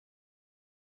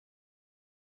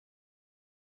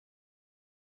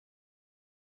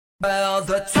Well,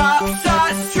 the top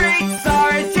side streets are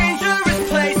a dangerous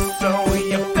place, so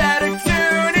you better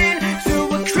tune in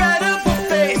to a credible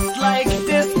face like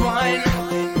this one.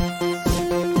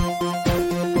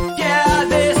 Yeah,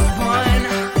 this one.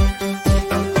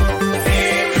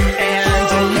 And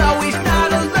you know he's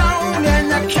not alone, and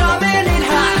they're coming in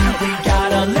hot. We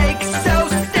got a Lake So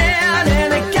Stan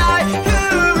and a guy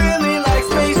who really likes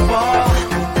baseball.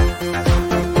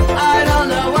 I don't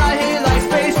know why he likes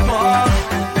baseball.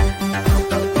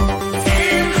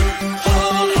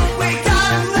 We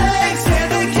got legs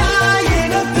and a guy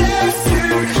in a bear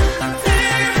suit.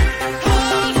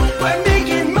 We're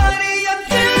making money up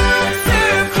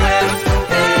YouTube clips,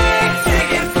 big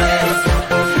ticket flips.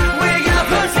 We got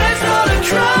potential to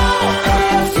grow.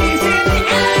 AFC's in the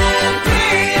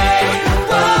NBA.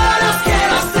 What else can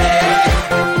I say?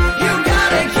 You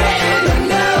gotta get in the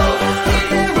know.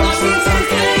 Even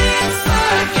Washington's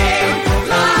inside game.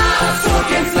 Live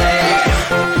talking flag.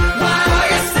 Why are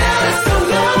you selling so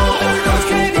low? Those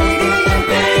Canadian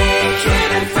bacon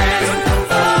and friends. The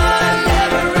fun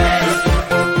never ends.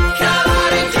 Come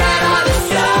on and get on the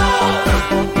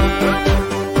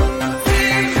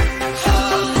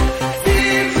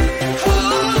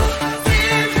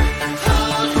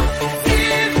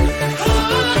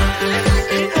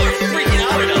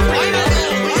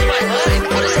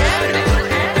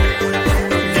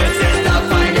This is the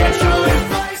financial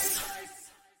advice.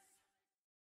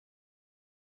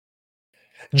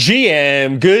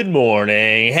 GM, good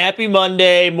morning. Happy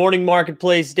Monday, morning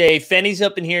marketplace day. Fenny's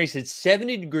up in here. He said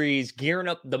 70 degrees, gearing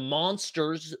up the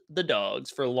monsters, the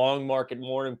dogs, for long market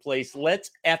morning place.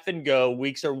 Let's effing go.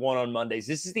 Weeks are one on Mondays.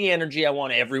 This is the energy I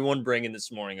want everyone bringing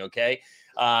this morning, okay?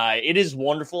 It is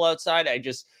wonderful outside. I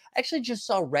actually just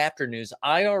saw Raptor News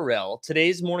IRL.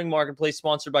 Today's morning marketplace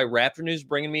sponsored by Raptor News,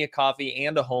 bringing me a coffee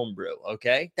and a home brew,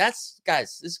 okay? Guys,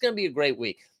 this is going to be a great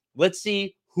week. Let's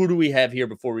see. Who do we have here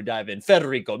before we dive in?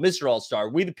 Federico, Mr. All-Star,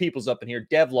 We the People's up in here,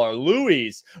 Devlar,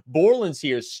 Louise, Borland's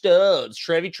here, Stubbs,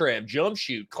 Trevi Trev, Jump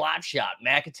Shoot, Clap Shot,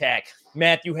 Mac Attack,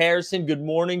 Matthew Harrison, good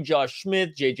morning, Josh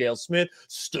Smith, JJL Smith,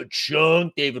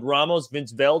 Chunk, David Ramos,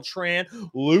 Vince Beltran,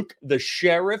 Luke the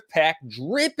Sheriff, Pack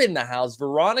Drip in the house,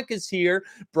 Veronica's here,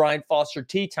 Brian Foster,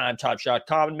 Tea Time, Top Shot,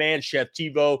 Common Man, Chef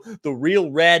Tivo, the real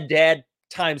Rad Dad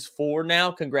 ×4 now.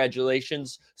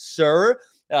 Congratulations, sir.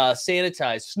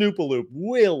 Sanitize, Snoopaloop,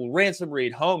 Will, Ransom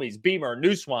Reed, Homies, Beamer,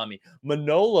 Newswami,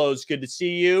 Manolo's, good to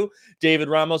see you. David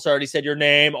Ramos, already said your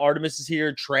name. Artemis is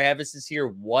here. Travis is here.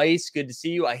 Weiss, good to see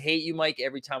you. I hate you, Mike,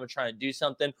 every time I'm trying to do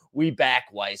something. We back,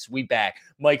 Weiss. We back.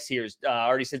 Mike's here.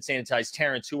 Already said sanitize.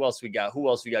 Terrence, who else we got?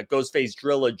 Ghostface,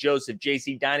 Drilla, Joseph,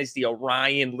 JC Dynasty,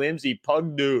 Orion, Limsey,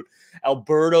 Pug Dude.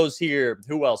 Alberto's here.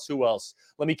 Who else?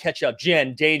 Let me catch up.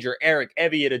 Jen, Danger, Eric,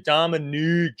 Eviata,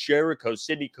 Dominique, Jericho,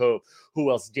 Sydney Cove. Who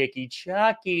else? Dickie,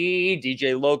 Chucky,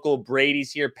 DJ Local,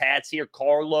 Brady's here, Pat's here,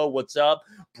 Carlo, what's up?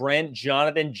 Brent,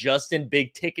 Jonathan, Justin,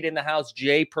 Big Ticket in the house,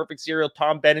 Jay, Perfect Cereal,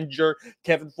 Tom Benninger,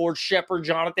 Kevin Ford, Shepard,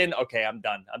 Jonathan. Okay, I'm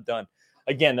done.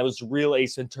 Again, that was real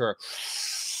Ace Ventura.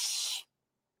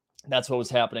 That's what was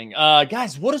happening.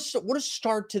 Guys, what a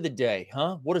start to the day,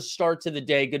 huh? What a start to the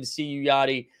day. Good to see you,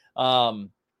 Yachty. I'm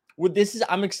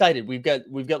excited. We've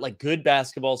got like good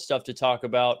basketball stuff to talk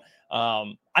about.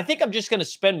 I think I'm just going to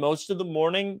spend most of the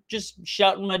morning just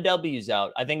shouting my W's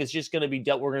out. I think it's just going to be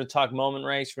we're going to talk moment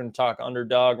race. We're going to talk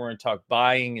underdog. We're going to talk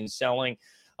buying and selling.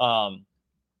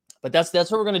 But that's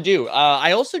what we're going to do.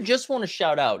 I also just want to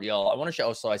shout out, y'all. I want to shout.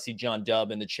 Also, I see John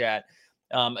Dubb in the chat.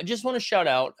 I just want to shout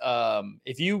out,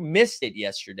 if you missed it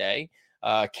yesterday,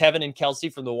 Kevin and Kelsey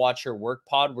from the Watch Your Work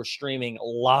pod were streaming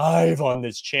live on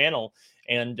this channel.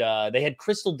 And they had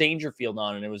Crystal Dangerfield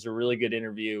on, and it was a really good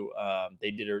interview.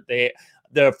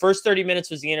 The first 30 minutes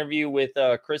was the interview with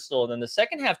Crystal, and then the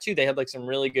second half too, they had like some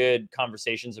really good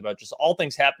conversations about just all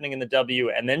things happening in the W,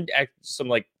 and then some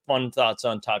like fun thoughts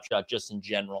on Top Shot just in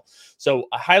general. So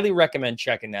I highly recommend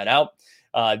checking that out.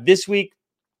 This week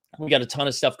we got a ton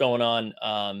of stuff going on.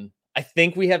 I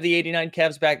think we have the 89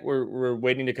 Cavs back. We're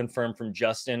waiting to confirm from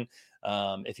Justin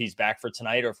if he's back for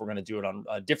tonight or if we're going to do it on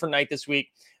a different night this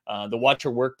week. The Watch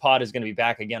Your Work pod is going to be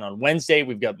back again on Wednesday.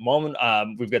 We've got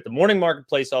the morning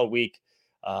marketplace all week.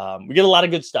 We get a lot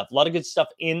of good stuff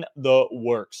in the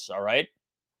works. All right.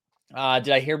 Did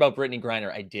I hear about Brittany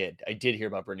Griner? I did hear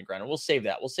about Brittany Griner. We'll save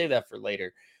that for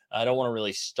later. I don't want to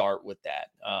really start with that.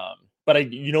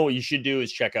 But you know what you should do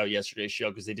is check out yesterday's show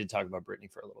because they did talk about Brittany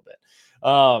for a little bit.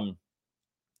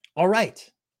 All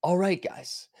right,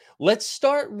 guys. Let's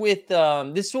start with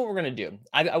this is what we're going to do.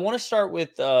 I want to start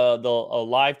with a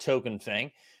live token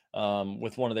thing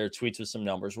with one of their tweets with some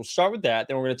numbers. We'll start with that.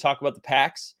 Then we're going to talk about the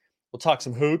packs. We'll talk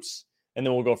some hoops. and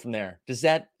then we'll go from there. Does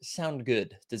that sound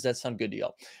good? Does that sound good to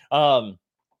y'all?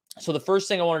 So the first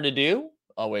thing I wanted to do.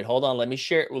 Oh wait, hold on. Let me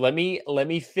share. Let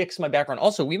me fix my background.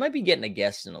 Also, we might be getting a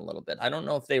guest in a little bit. I don't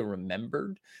know if they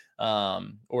remembered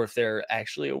or if they're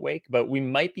actually awake, but we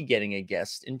might be getting a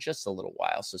guest in just a little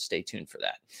while. So stay tuned for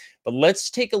that. But let's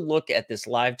take a look at this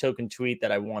live token tweet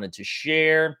that I wanted to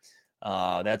share.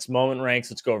 That's Moment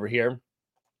Ranks. Let's go over here.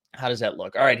 How does that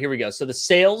look? All right, here we go. So the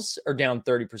sales are down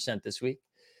 30% this week.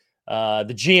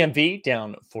 The GMV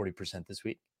down 40% this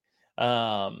week.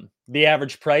 The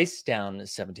average price down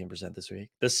 17% this week.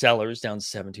 The sellers down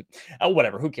 17.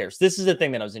 Whatever, who cares? This is the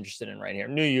thing that I was interested in right here.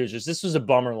 New users. This was a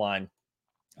bummer line.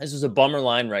 This was a bummer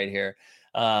line right here.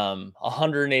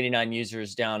 189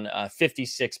 users down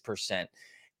 56%.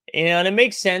 And it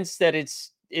makes sense that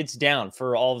it's down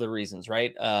for all the reasons,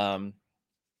 right? The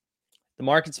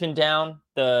market's been down.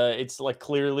 It's like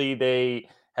clearly they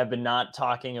have been not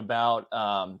talking about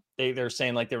they're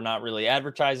saying like they're not really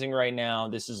advertising right now.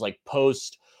 This is like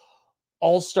post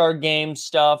All-Star game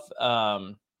stuff.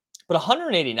 But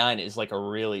 189 is like a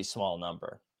really small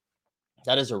number.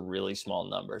 That is a really small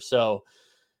number. So,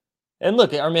 and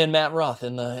look, our man Matt Roth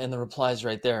in the replies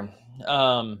right there.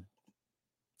 But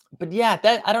yeah,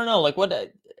 that I don't know, like what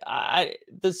the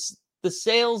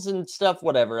sales and stuff,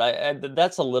 whatever.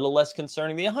 That's a little less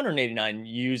concerning. The 189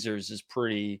 users is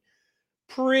pretty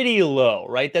low,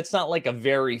 right? That's not like a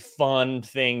very fun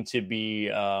thing to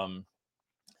be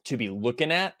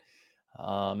looking at.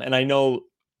 And I know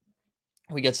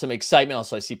we get some excitement.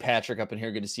 Also, I see Patrick up in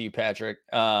here. Good to see you, Patrick.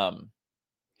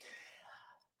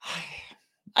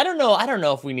 I don't know. I don't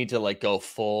know if we need to like go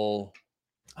full.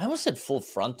 I almost said full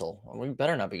frontal. We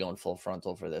better not be going full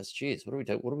frontal for this. Jeez, what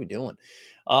are we doing?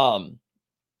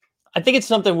 I think it's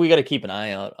something we got to keep an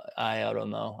eye out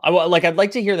on, though. I'd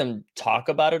like to hear them talk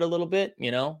about it a little bit.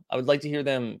 You know, I would like to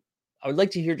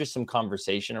hear just some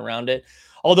conversation around it.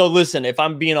 Although, listen, if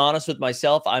I'm being honest with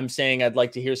myself, I'm saying I'd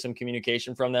like to hear some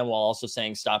communication from them while also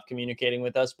saying stop communicating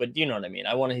with us. But you know what I mean?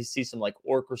 I want to see some like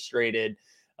orchestrated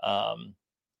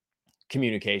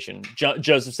communication.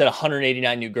 Joseph said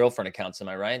 189 new girlfriend accounts. Am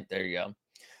I right? There you go.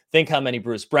 Think how many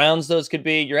Bruce Browns those could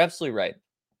be. You're absolutely right.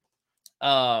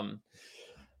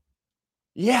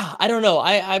 Yeah, I don't know.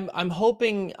 I'm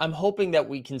hoping that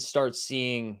we can start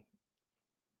seeing,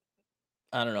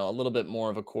 I don't know, a little bit more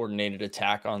of a coordinated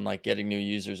attack on like getting new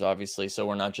users, obviously. So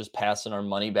we're not just passing our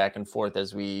money back and forth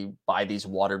as we buy these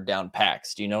watered down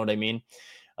packs. Do you know what I mean?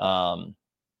 But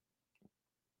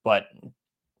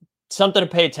something to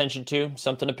pay attention to.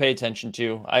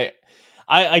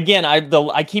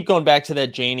 I keep going back to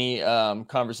that Janie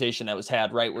conversation that was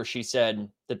had, right, where she said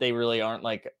that they really aren't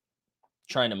like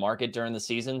trying to market during the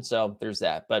season. So there's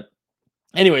that. But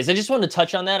anyways, I just wanted to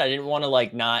touch on that. I didn't want to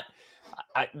like not.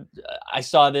 I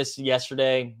saw this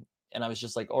yesterday and I was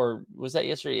just like, or was that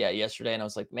yesterday? Yeah, yesterday. And I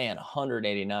was like, man,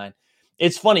 189.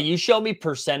 It's funny. You show me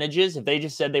percentages. If they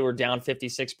just said they were down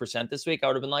 56% this week, I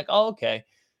would have been like, oh, okay.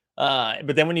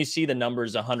 But then when you see the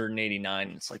numbers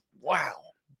 189, it's like, wow,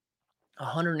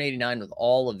 189 with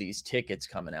all of these tickets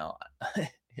coming out.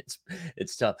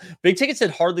 It's tough. Big Ticket said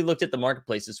hardly looked at the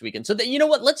marketplace this weekend. So that, you know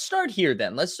what? Let's start here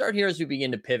then. Let's start here as we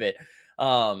begin to pivot.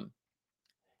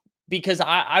 Because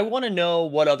I want to know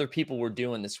what other people were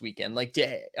doing this weekend. Like,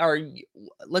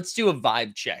 let's do a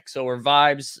vibe check. So our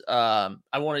vibes,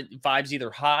 I want vibes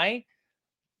either high,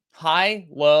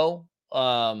 low,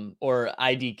 or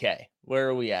IDK. Where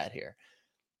are we at here?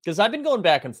 Because I've been going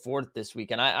back and forth this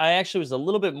weekend. I actually was a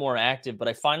little bit more active, but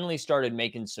I finally started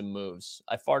making some moves.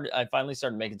 I finally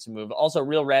started making some moves. Also,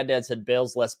 Real Rad Dad said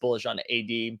Bale's less bullish on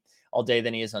AD all day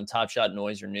than he is on Top Shot,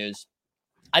 Noise, or News.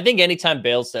 I think anytime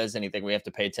Bale says anything, we have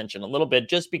to pay attention a little bit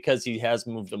just because he has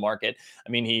moved the market. I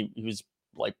mean, he was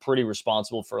like pretty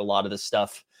responsible for a lot of this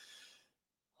stuff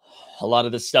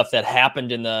that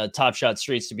happened in the Top Shot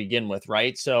streets to begin with,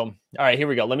 right? So, all right, here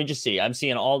we go. Let me just see. I'm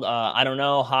seeing all, I don't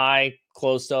know, high,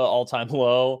 close to all-time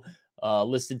low,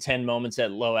 listed 10 moments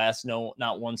at low ask, no,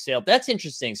 not one sale. That's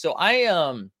interesting. So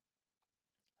I'll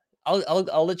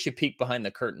let you peek behind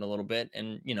the curtain a little bit,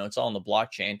 and you know, it's all on the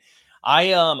blockchain.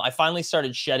 I finally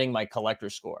started shedding my collector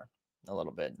score a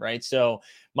little bit, right? So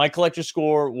my collector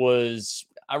score was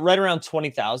right around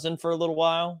 20,000 for a little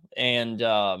while, and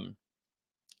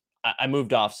I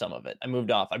moved off some of it.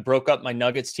 I broke up my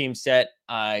Nuggets team set.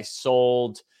 I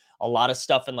sold a lot of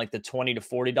stuff in like the $20 to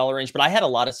 $40 range, but I had a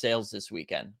lot of sales this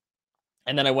weekend.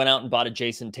 And then I went out and bought a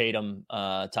Jason Tatum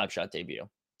Top Shot debut.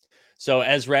 So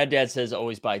as Rad Dad says,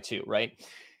 always buy two, right?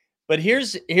 But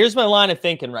here's my line of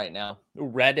thinking right now. Ooh,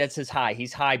 Rad Dad says hi.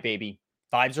 He's high, baby.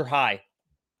 Vibes are high.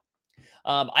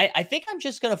 I think I'm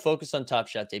just going to focus on Top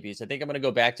Shot debuts. I think I'm going to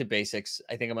go back to basics.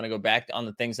 I think I'm going to go back on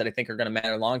the things that I think are going to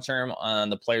matter long term, on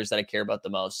the players that I care about the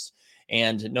most.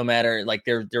 And no matter, like,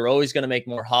 they're always going to make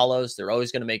more hollows. They're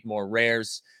always going to make more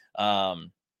rares.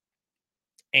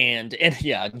 And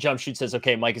yeah, Jump Shoot says,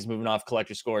 okay, Mike is moving off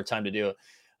collector score. Time to do it.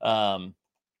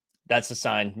 That's the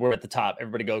sign. We're at the top.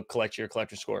 Everybody go collect your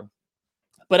collector score.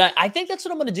 But I think that's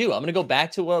what I'm going to do. I'm going to go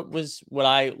back to what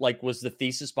I like was the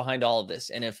thesis behind all of this.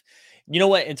 And if, you know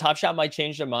what, and Top Shot might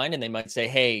change their mind and they might say,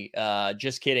 hey,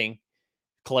 just kidding,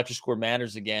 collector score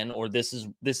matters again, or this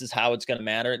is how it's going to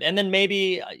matter. And then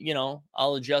maybe,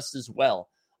 I'll adjust as well.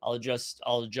 I'll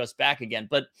adjust back again.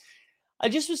 But I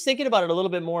just was thinking about it a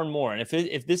little bit more and more. And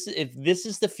if this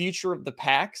is the future of the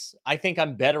packs, I think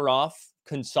I'm better off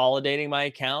consolidating my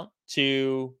account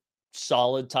to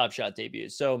solid Top Shot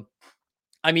debuts. So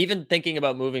I'm even thinking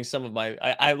about moving some of my.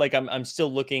 I'm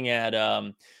still looking at.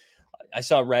 I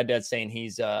saw Rad Dad saying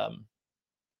he sold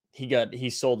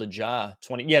a jaw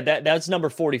 20. Yeah, that's number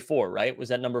 44, right? Was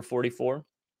that number 44?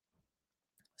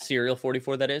 Serial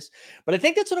 44, that is. But I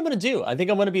think that's what I'm going to do. I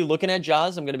think I'm going to be looking at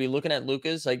Jaws. I'm going to be looking at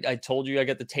Lucas. I told you I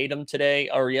got the Tatum today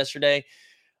or yesterday.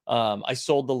 I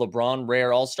sold the LeBron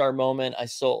Rare All-Star moment. I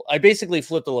basically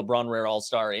flipped the LeBron Rare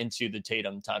All-Star into the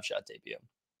Tatum Top Shot debut.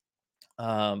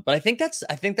 But I think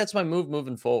that's my move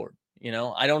moving forward.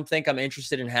 I don't think I'm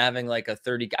interested in having like a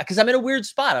 30 guy because I'm in a weird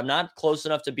spot. I'm not close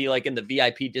enough to be like in the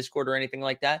VIP Discord or anything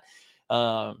like that.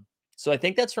 So I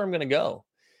think that's where I'm going to go.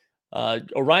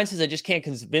 Orion says, I just can't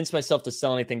convince myself to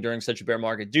sell anything during such a bear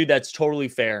market. Dude, that's totally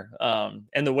fair.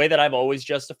 And the way that I've always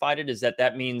justified it is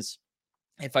that means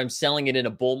if I'm selling it in a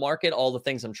bull market, all the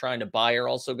things I'm trying to buy are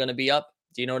also going to be up.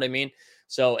 Do you know what I mean?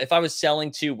 So if I was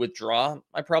selling to withdraw,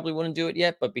 I probably wouldn't do it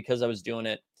yet. But because I was doing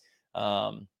it,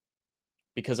 I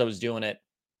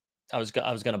was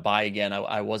going to buy again.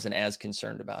 I wasn't as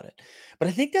concerned about it, but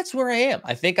I think that's where I am.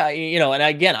 I think and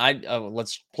again,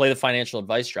 let's play the financial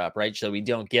advice drop, right? So we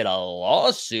don't get a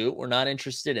lawsuit. We're not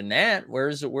interested in that.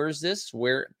 Where's this?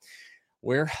 Where is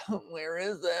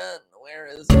that? Where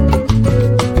is it?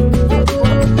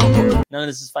 None of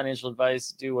this is financial advice.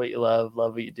 Do what you love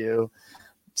what you do.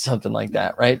 Something like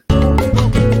that, right?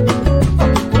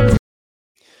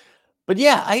 But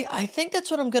yeah, I think that's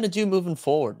what I'm going to do moving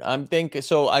forward.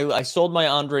 I sold my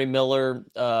Andre Miller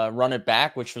run it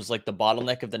back, which was like the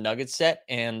bottleneck of the Nuggets set.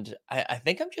 And I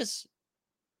think I'm just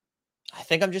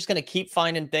going to keep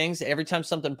finding things. Every time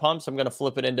something pumps, I'm going to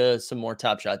flip it into some more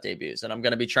Top Shot debuts. And I'm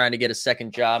going to be trying to get a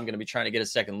second job. I'm going to be trying to get a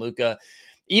second Luka,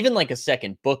 even like a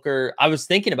second Booker. I was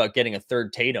thinking about getting a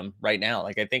third Tatum right now.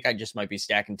 Like, I think I just might be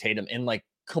stacking Tatum in like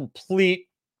complete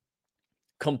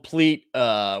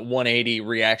 180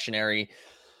 reactionary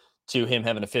to him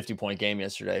having a 50-point game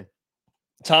yesterday.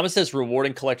 Thomas says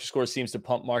rewarding collector score seems to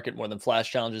pump market more than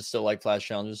flash challenges. Still like flash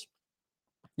challenges.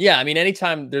 Yeah, I mean,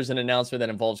 anytime there's an announcement that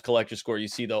involves collector score, you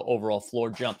see the overall floor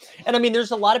jump. And I mean,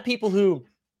 there's a lot of people who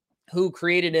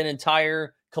created an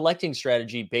entire collecting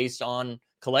strategy based on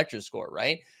collector score,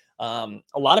 right? A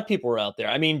lot of people were out there.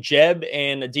 I mean, Jeb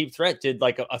and a Deep Threat did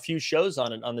like a few shows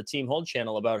on it on the Team Hold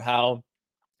channel about how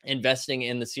investing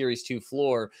in the Series 2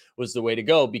 floor was the way to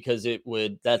go because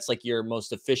that's like your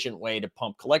most efficient way to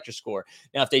pump collector score.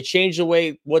 Now, if they change the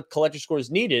way what collector score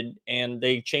is needed and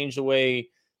they change the way,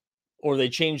 or they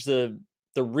change the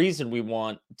reason we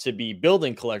want to be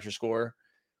building collector score,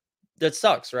 that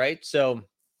sucks, right? So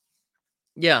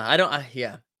yeah,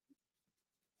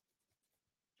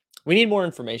 we need more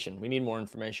information.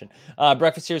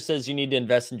 Breakfast here says you need to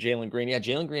invest in Jalen Green. Yeah,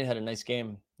 Jalen Green had a nice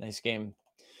game.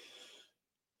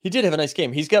 He did have a nice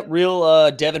game. He's got real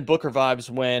Devin Booker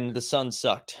vibes when the Suns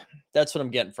sucked. That's what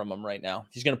I'm getting from him right now.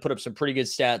 He's going to put up some pretty good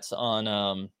stats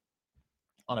on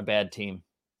a bad team.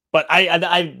 But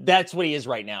I that's what he is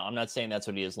right now. I'm not saying that's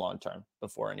what he is long term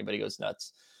before anybody goes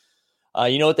nuts.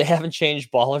 You know what? They haven't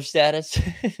changed baller status.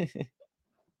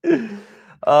 I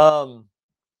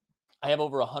have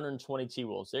over 120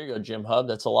 T-Wolves. There you go, Jim Hub.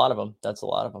 That's a lot of them.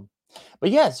 But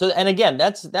yeah, so, and again,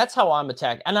 that's how I'm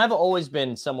attacked. And I've always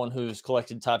been someone who's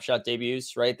collected Top Shot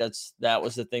debuts, right? That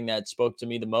was the thing that spoke to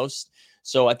me the most.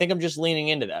 So I think I'm just leaning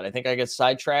into that. I think I get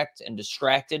sidetracked and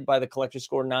distracted by the collector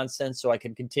score nonsense so I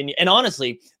can continue. And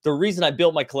honestly, the reason I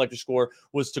built my collector score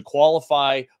was to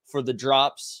qualify for the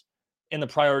drops in the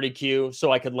priority queue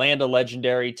so I could land a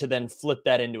legendary to then flip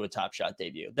that into a Top Shot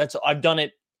debut. I've done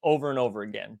it over and over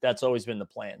again. That's always been the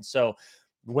plan. So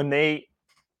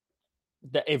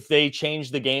if they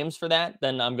change the games for that,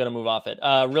 then I'm going to move off it.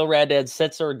 Real Rad Dad,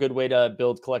 sets are a good way to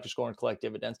build collector score and collect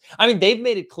dividends. I mean, they've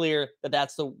made it clear that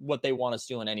that's what they want us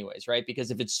doing anyways, right? Because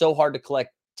if it's so hard to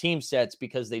collect team sets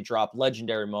because they drop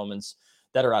legendary moments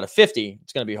that are out of 50,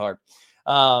 it's going to be hard.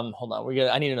 Hold on.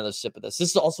 I need another sip of this. This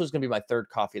is also going to be my third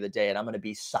coffee of the day, and I'm going to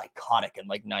be psychotic in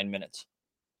like 9 minutes.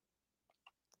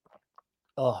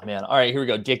 Oh man. All right, here we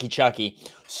go. Dickie Chucky.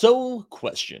 So,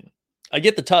 question. I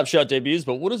get the Top Shot debuts,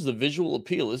 but what is the visual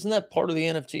appeal? Isn't that part of the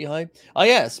NFT hype?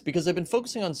 I ask because I've been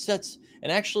focusing on sets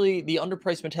and actually the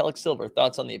underpriced metallic silver.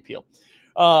 Thoughts on the appeal?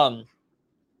 So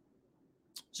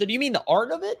do you mean the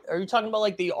art of it? Or are you talking about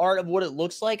like the art of what it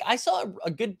looks like? I saw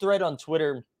a good thread on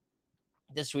Twitter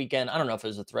this weekend. I don't know if it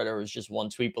was a thread or it was just one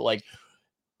tweet, but like,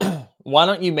 why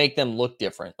don't you make them look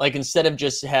different? Like instead of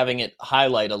just having it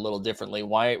highlight a little differently,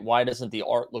 why doesn't the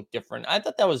art look different? I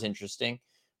thought that was interesting.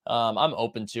 I'm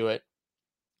open to it.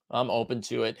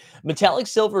 Metallic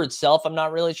silver itself, I'm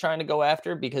not really trying to go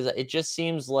after because it just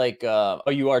seems like, oh,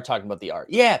 you are talking about the art.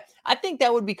 Yeah, I think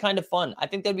that would be kind of fun. I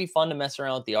think that'd be fun to mess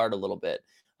around with the art a little bit.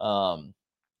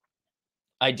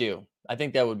 I do. I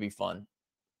think that would be fun.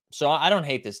 So I don't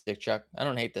hate this, Dick Chuck. I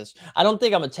don't hate this. I don't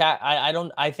think I'm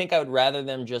I think I would rather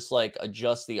them just like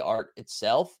adjust the art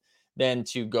itself than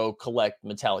to go collect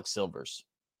metallic silvers.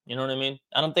 You know what I mean?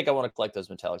 I don't think I want to collect those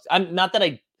metallics. I'm not that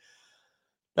I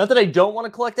don't want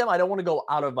to collect them. I don't want to go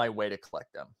out of my way to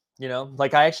collect them. You know,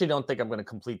 like I actually don't think I'm going to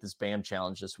complete this BAM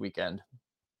challenge this weekend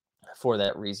for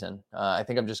that reason. I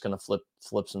think I'm just going to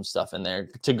flip some stuff in there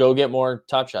to go get more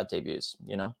Top Shot debuts.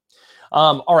 You know.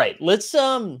 All right, let's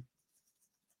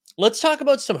talk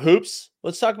about some hoops.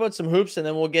 And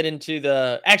then we'll get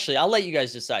into actually, I'll let you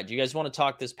guys decide. Do you guys want to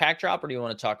talk this pack drop or do you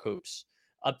want to talk hoops?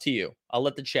 Up to you. I'll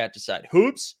let the chat decide.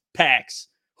 Hoops, packs,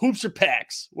 hoops or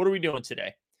packs. What are we doing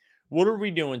today?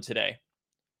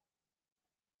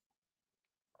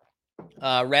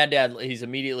 Rad Dad, he's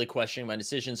immediately questioning my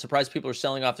decision. Surprised people are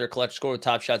selling off their collector score with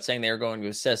Top Shot, saying they are going to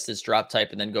assess this drop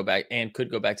type and then could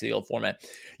go back to the old format.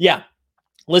 Yeah.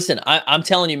 Listen, I'm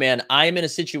telling you, man, I am in a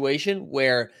situation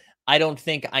where I don't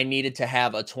think I needed to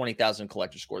have a 20,000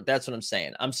 collector score. That's what I'm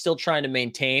saying. I'm still trying to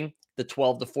maintain the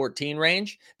 12 to 14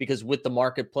 range because with the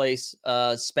marketplace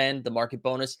spend, the market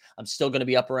bonus, I'm still going to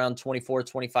be up around 24,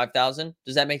 25,000.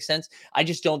 Does that make sense? I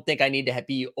just don't think I need to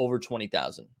be over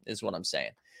 20,000 is what I'm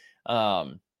saying.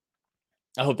 I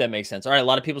hope that makes sense. All right. A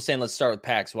lot of people saying, let's start with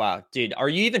packs. Wow, dude, are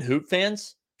you even hoop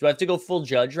fans? Do I have to go full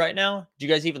judge right now? Do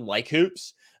you guys even like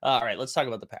hoops? All right, let's talk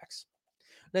about the packs.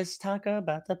 Let's talk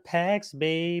about the packs,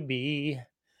 baby.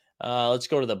 Let's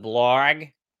go to the blog.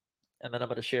 And then I'm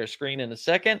going to share screen in a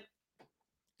second.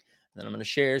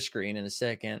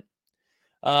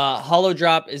 Hollow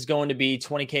drop is going to be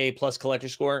 20K plus collector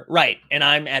score. Right. And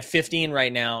I'm at 15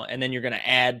 right now. And then you're going to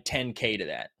add 10K to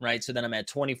that. Right. So then I'm at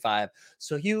 25.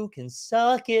 So you can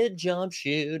suck it, jump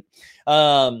shoot.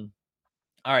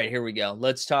 All right, here we go.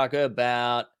 Let's talk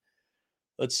about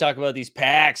these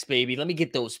packs, baby. Let me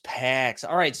get those packs.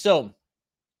 All right, so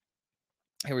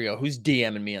here we go. Who's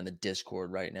DMing me on the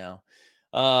Discord right now?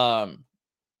 All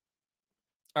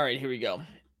right, here we go.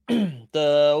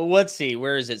 Let's see.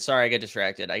 Where is it? Sorry, I got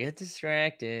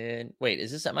distracted. Wait,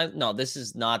 is this at my? No, this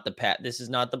is not the This is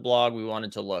not the blog we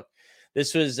wanted to look.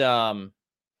 This was that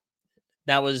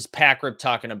was Pack Rip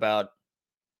talking about.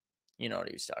 You know what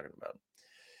he was talking about.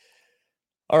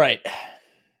 All right.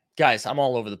 Guys, I'm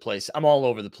all over the place.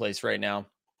 Right now.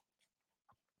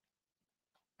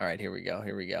 All right, here we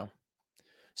go.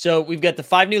 So we've got the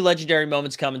 5 new legendary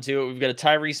moments coming to it. We've got a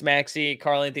Tyrese Maxey,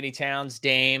 Karl Anthony Towns,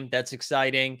 Dame. That's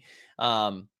exciting.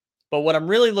 But what I'm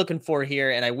really looking for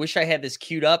here, and I wish I had this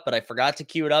queued up, but I forgot to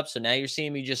queue it up. So now you're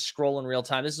seeing me just scroll in real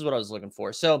time. This is what I was looking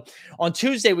for. So on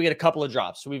Tuesday, we get a couple of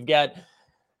drops. So we've got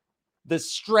the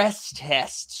stress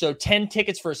test. So 10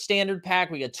 tickets for a standard pack.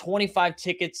 We got 25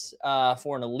 tickets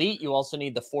for an elite. You also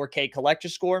need the 4K collector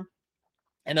score.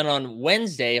 And then on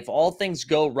Wednesday, if all things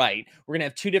go right, we're going to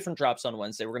have 2 different drops on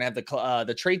Wednesday. We're going to have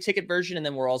the trade ticket version, and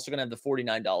then we're also going to have the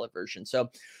 $49 version.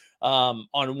 So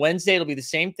on Wednesday, it'll be the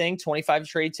same thing, 25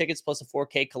 trade tickets plus a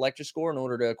 4K collector score in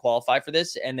order to qualify for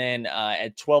this. And then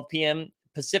at 12 p.m.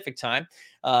 Pacific time,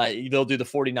 they'll do the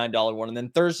 $49 one. And then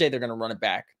Thursday, they're going to run it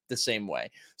back the same way.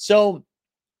 So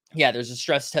yeah, there's a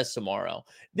stress test tomorrow.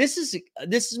 This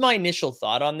is my initial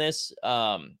thought on this.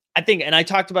 I think, and I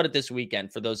talked about it this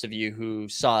weekend for those of you who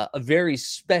saw a very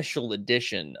special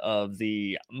edition of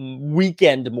the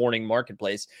weekend morning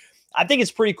marketplace. I think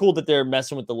it's pretty cool that they're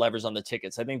messing with the levers on the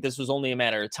tickets. I think this was only a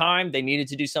matter of time. They needed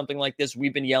to do something like this.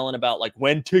 We've been yelling about like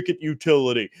when ticket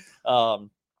utility,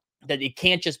 that it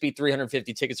can't just be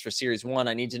 350 tickets for Series 1.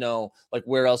 I need to know, like,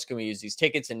 where else can we use these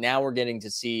tickets? And now we're getting to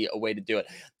see a way to do it.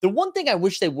 The one thing I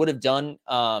wish they would have done,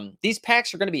 these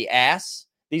packs are going to be ass.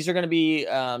 These are going to be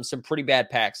some pretty bad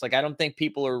packs. Like, I don't think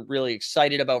people are really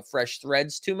excited about fresh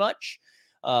threads too much.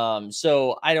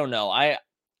 So I don't know.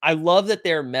 I love that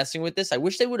they're messing with this. I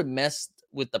wish they would have messed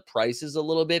with the prices a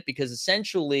little bit, because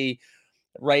essentially,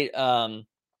 right,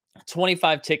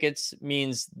 25 tickets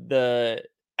means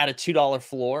at a $2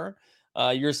 floor,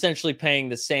 you're essentially paying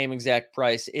the same exact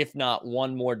price, if not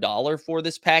one more dollar for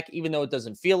this pack, even though it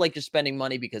doesn't feel like you're spending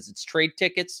money because it's trade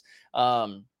tickets.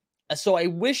 So I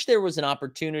wish there was an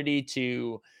opportunity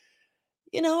to,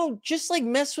 just like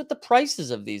mess with the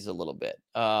prices of these a little bit.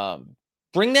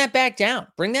 Bring that back down.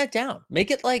 Bring that down.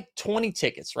 Make it like 20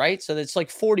 tickets, right? So that's like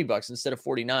 $40 instead of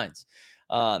 49s.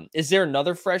 Is there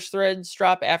another Fresh Threads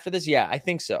drop after this? Yeah, I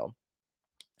think so.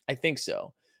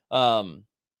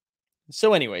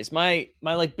 So anyways, my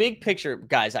like big picture,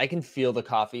 guys, I can feel the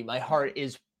coffee. My heart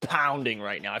is pounding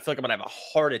right now. I feel like I'm gonna have a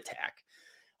heart attack.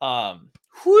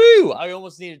 I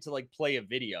almost needed to like play a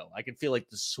video. I can feel like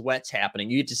the sweat's happening.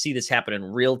 You get to see this happen in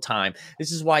real time.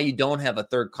 This is why you don't have a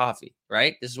third coffee,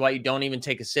 right? This is why you don't even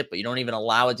take a sip, but you don't even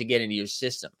allow it to get into your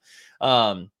system.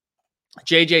 JJL,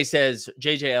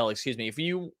 excuse me. If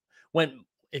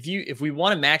we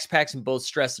want to max packs in both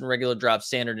stress and regular drop,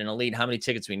 standard and elite, how many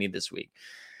tickets we need this week?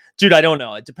 Dude, I don't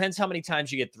know. It depends how many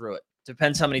times you get through it.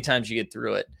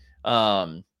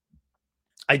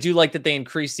 I do like that they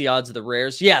increased the odds of the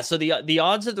rares. Yeah, so the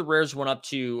odds of the rares went up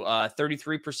to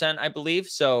 33%, I believe.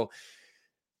 So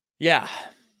yeah.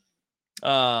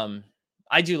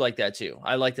 I do like that too.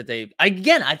 I like that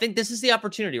I think this is the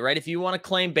opportunity, right? If you want to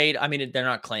claim beta, I mean, they're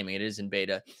not claiming it is in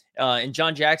beta. And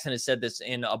John Jackson has said this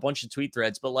in a bunch of tweet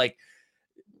threads, but like,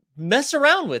 mess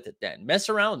around with it then. Mess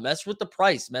with the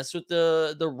price, mess with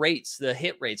the rates, the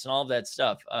hit rates, and all of that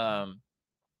stuff.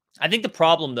 I think the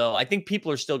problem, though, I think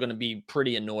people are still going to be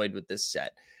pretty annoyed with this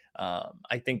set. I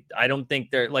don't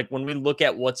think they're like, when we look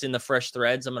at what's in the Fresh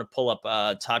Threads, I'm going to pull up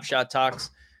Top Shot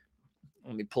Talks.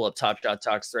 Let me pull up Top Shot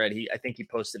Talks thread. I think he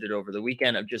posted it over the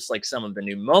weekend of just like some of the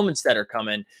new moments that are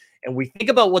coming. And we think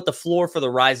about what the floor for the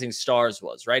Rising Stars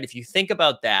was, right? If you think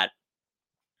about that,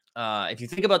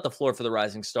 the floor for the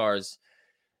Rising Stars,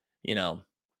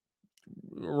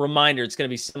 reminder, it's going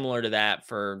to be similar to that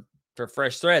for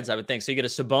Fresh Threads, I would think. So you get a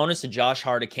Sabonis, a Josh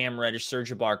Hart, a Cam Reddish,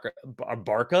 Serge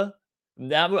Ibaka.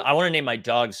 I want to name my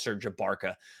dog Serge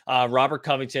Ibaka. Robert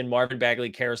Covington, Marvin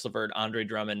Bagley, Karis LeVert, Andre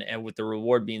Drummond, and with the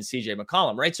reward being CJ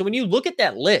McCollum, right? So when you look at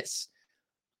that list,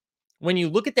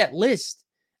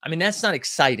 I mean, that's not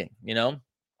exciting,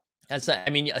 That's not, I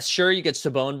mean, sure, you get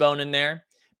Sabone in there,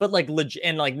 but like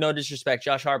and like, no disrespect,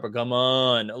 Josh Hart, but come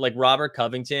on, like Robert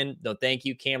Covington, no thank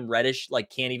you. Cam Reddish like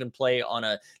can't even play on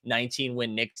a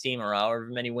 19-win Knicks team or however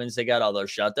many wins they got, although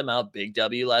shut them out. Big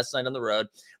W last night on the road.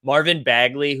 Marvin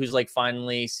Bagley, who's like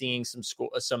finally seeing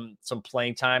some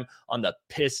playing time on the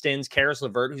Pistons. Karis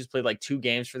LeVert, who's played like 2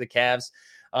 games for the Cavs.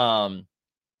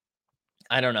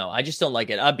 I don't know. I just don't like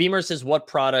it. Beamer says, what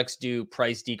products do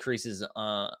price decreases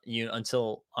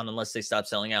unless they stop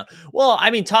selling out? Well, I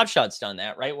mean, Top Shot's done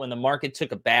that, right? When the market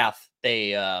took a bath,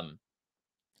 they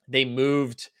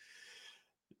moved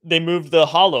the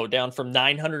hollow down from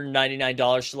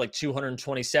 $999 to like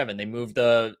 $227. They moved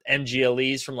the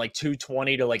MGLEs from like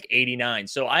 $220 to like $89.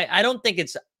 So I don't think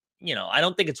it's, I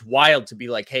don't think it's wild to be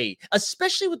like, hey,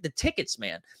 especially with the tickets,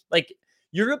 man. Like,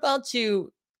 you're about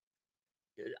to,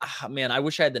 man, I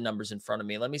wish I had the numbers in front of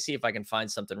me. Let me see if I can find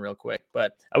something real quick,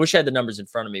 but I wish I had the numbers in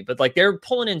front of me. But like, they're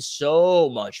pulling in so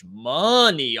much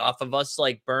money off of us,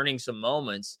 like burning some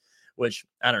moments, which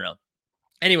I don't know.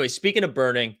 Anyway, speaking of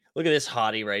burning, look at this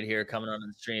hottie right here coming on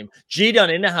the stream. G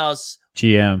Done in the house.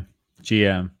 GM.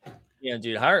 Yeah,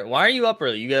 dude. Why are you up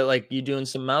early? You doing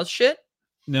some mouse shit?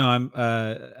 No, I'm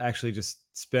actually just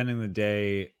spending the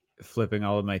day flipping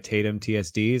all of my Tatum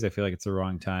TSDs. I feel like it's the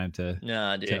wrong time to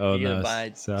own those.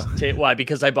 Buy why?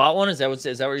 Because I bought one? Is that what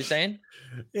you're saying?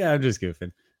 Yeah, I'm just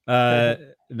goofing.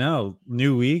 No,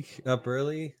 new week, up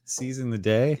early, seizing the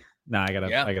day. I got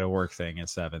a work thing at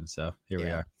 7, so here we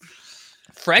are.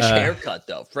 Fresh haircut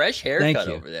though. Fresh haircut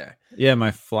over there. Yeah,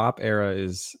 my flop era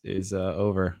is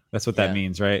over. That's what that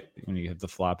means, right? When you have the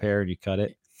flop hair and you cut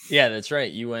it. Yeah, that's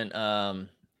right. You went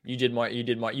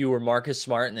you were Marcus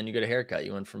Smart, and then you got a haircut.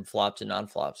 You went from flop to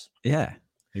non-flops. Yeah,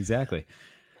 exactly.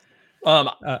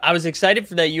 I was excited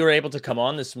for that you were able to come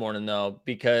on this morning though,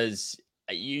 because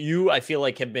you I feel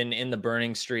like have been in the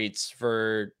burning streets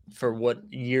for what,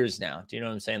 years now? Do you know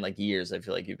what I'm saying? Like years. I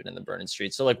feel like you've been in the burning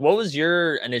streets. So like, what was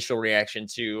your initial reaction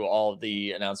to all of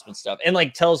the announcement stuff? And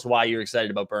like, tell us why you're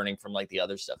excited about burning from like the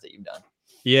other stuff that you've done.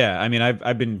 Yeah, I mean,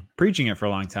 I've been preaching it for a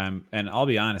long time, and I'll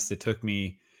be honest, it took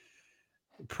me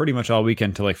pretty much all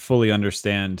weekend to like fully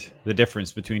understand the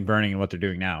difference between burning and what they're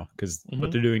doing now, because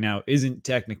what they're doing now isn't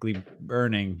technically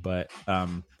burning, but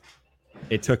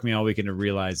it took me all weekend to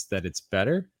realize that it's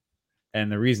better.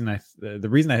 And the reason I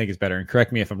think it's better, and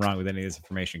correct me if I'm wrong with any of this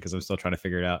information because I'm still trying to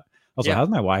figure it out, Also, Yeah. how's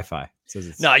my Wi-Fi? It says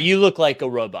it's No, you look like a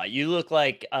robot. You look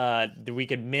like we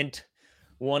could mint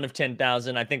one of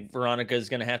 10,000. I think Veronica is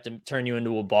going to have to turn you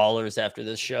into a ballers after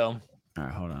this show. all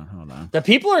right. Hold on. The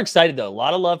people are excited though. A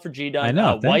lot of love for G Dunn. I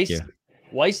know. Thank you.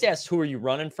 Weiss asked, "Who are you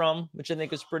running from?" Which I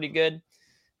think was pretty good.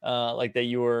 Like that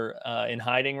you were in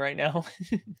hiding right now.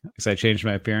 Because I changed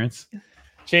my appearance.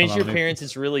 Change Hold on, your let me- appearance.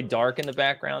 It's really dark in the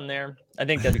background there. I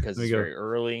think that's because Let me it's go. very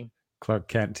early. Clark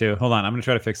Kent too. Hold on. I'm gonna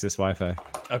try to fix this Wi-Fi.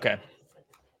 Okay.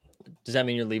 Does that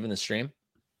mean you're leaving the stream?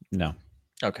 No.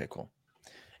 Okay, cool.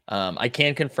 I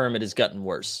can confirm it has gotten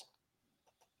worse.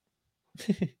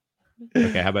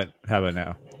 Okay. How about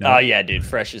now? Oh yeah, dude,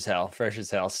 fresh as hell.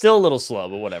 Still a little slow,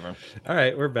 but whatever. All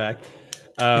right, we're back.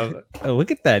 Oh, look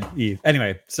at that, Eve.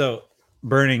 Anyway, so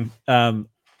burning.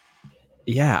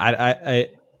 Yeah,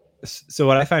 so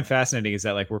what I find fascinating is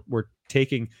that like we're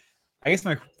taking. I guess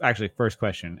my actually first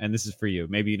question, and this is for you.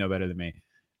 Maybe you know better than me.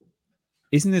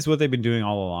 Isn't this what they've been doing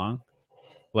all along?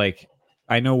 Like,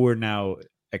 I know we're now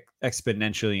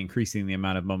exponentially increasing the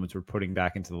amount of moments we're putting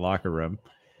back into the locker room,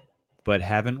 but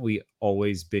haven't we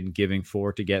always been giving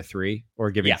 4 to get 3,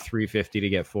 or giving Yeah. 350 to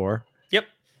get 4? Yep.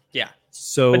 Yeah.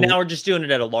 So But now we're just doing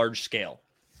it at a large scale.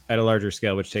 at a larger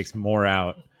scale, which takes more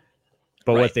out.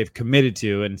 But Right. what they've committed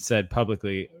to and said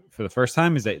publicly for the first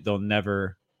time is that you'll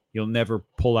never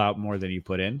pull out more than you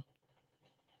put in.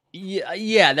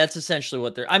 Yeah, that's essentially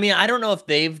what they're. I mean, I don't know if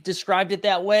they've described it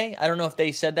that way. I don't know if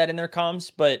they said that in their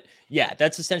comms, but yeah,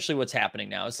 that's essentially what's happening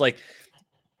now. It's like,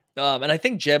 and I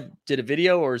think Jeb did a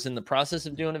video or is in the process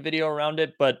of doing a video around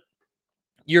it. But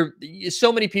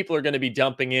so many people are going to be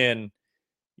dumping in,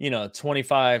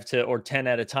 25 to or 10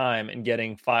 at a time and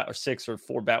getting 5 or 6 or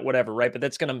 4 back, whatever, right? But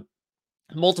that's going to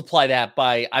multiply that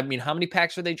by, I mean, how many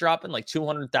packs are they dropping? Like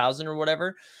 200,000 or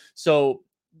whatever. So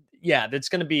yeah, that's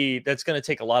going to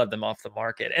take a lot of them off the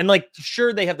market. And like,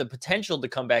 sure, they have the potential to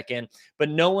come back in, but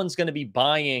no one's going to be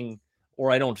buying,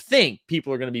 or I don't think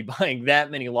people are going to be buying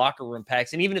that many locker room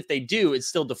packs. And even if they do, it's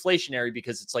still deflationary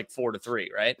because it's like 4 to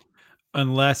 3, right?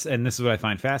 Unless, and this is what I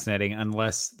find fascinating,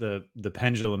 unless the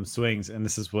pendulum swings, and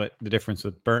this is what the difference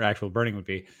with actual burning would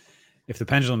be. If the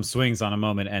pendulum swings on a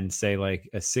moment and say like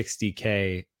a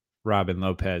 60K Robin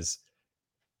Lopez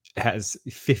has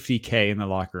 50K in the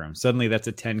locker room, suddenly that's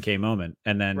a 10K moment.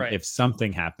 And then Right. if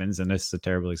something happens, and this is a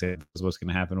terrible example of what's going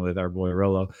to happen with our boy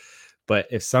Rolo, but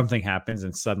if something happens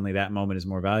and suddenly that moment is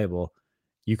more valuable,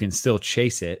 you can still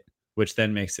chase it, which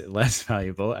then makes it less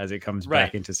valuable as it comes Right.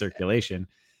 back into circulation.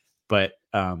 But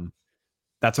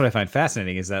that's what I find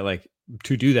fascinating, is that like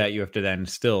to do that, you have to then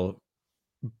still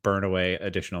burn away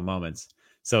additional moments.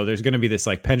 So there's going to be this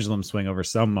like pendulum swing over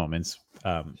some moments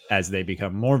as they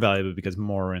become more valuable because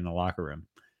more are in the locker room.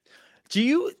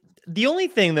 The only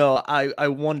thing though, I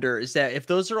wonder is that if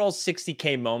those are all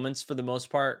 60K moments for the most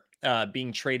part,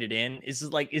 being traded in,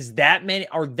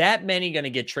 are that many going to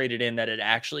get traded in that it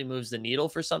actually moves the needle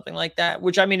for something like that?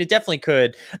 Which, I mean, it definitely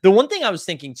could. The one thing I was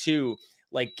thinking too,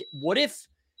 like, what if,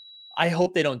 I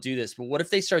hope they don't do this, but what if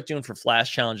they start doing for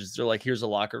flash challenges? They're like, here's a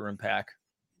locker room pack.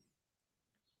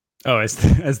 Oh, as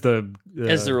the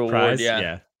reward, prize?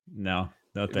 yeah. No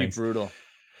It'd be thanks. brutal.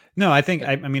 No, I think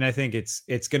I think it's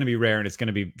going to be rare, and it's going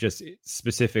to be just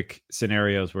specific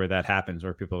scenarios where that happens,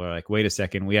 where people are like, wait a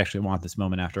second, we actually want this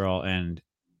moment after all, and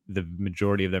the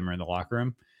majority of them are in the locker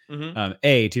room.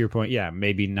 Mhm. To your point, yeah,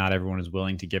 maybe not everyone is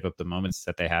willing to give up the moments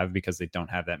that they have because they don't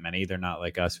have that many. They're not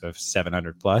like us who have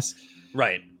 700 plus.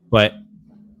 Right. But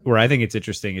where I think it's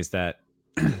interesting is that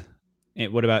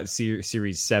what about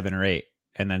series 7 or 8?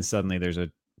 And then suddenly there's a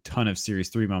ton of series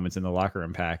 3 moments in the locker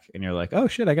room pack. And you're like, oh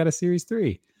shit, I got a series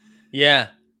 3. Yeah.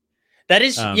 That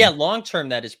is, Um, long term,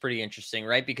 that is pretty interesting,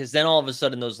 right? Because then all of a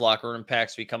sudden those locker room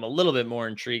packs become a little bit more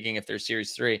intriguing if they're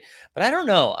series 3. But I don't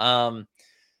know.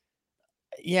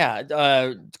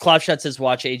 Cloudshot says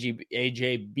watch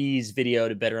AJB's video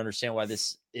to better understand why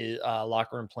this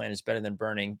locker room plan is better than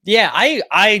burning. Yeah,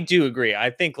 I do agree. I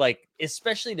think like,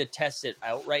 especially to test it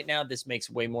out right now, this makes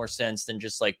way more sense than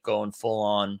just like going full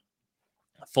on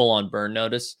burn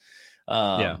notice.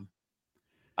 Yeah.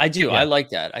 I do. Yeah. I like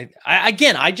that.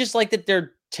 I just like that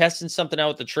they're testing something out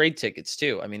with the trade tickets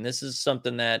too. I mean, this is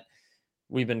something that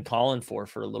we've been calling for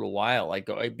a little while,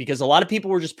 because a lot of people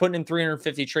were just putting in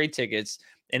 350 trade tickets,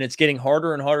 and it's getting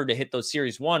harder and harder to hit those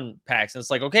series 1 packs. And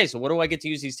it's like, okay, so what do I get to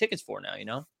use these tickets for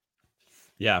now?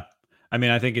 Yeah. I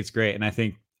mean, I think it's great. And I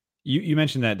think you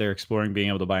mentioned that they're exploring being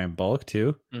able to buy in bulk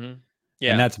too. Mm-hmm.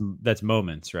 Yeah. And that's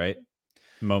moments, right?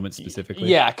 Moments specifically.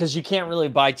 Yeah. Cause you can't really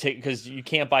buy because you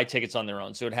can't buy tickets on their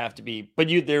own. So it'd have to be, but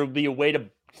there'll be a way to,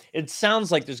 it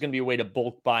sounds like there's going to be a way to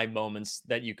bulk buy moments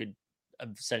that you could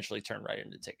essentially turn right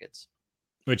into tickets.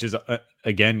 which is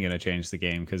again going to change the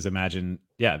game because imagine,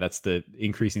 that's the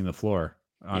increasing the floor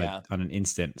on on an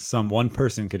instant. One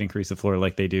person could increase the floor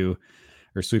like they do,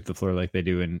 or sweep the floor like they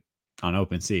do on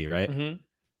OpenSea, right?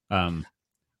 Mm-hmm.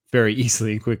 Very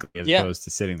easily and quickly, as opposed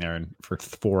to sitting there and for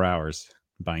 4 hours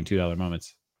buying $2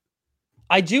 moments.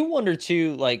 I do wonder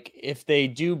too, like if they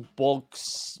do bulk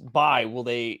buy, will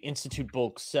they institute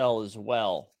bulk sell as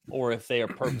well, or if they are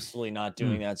purposefully not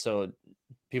doing that so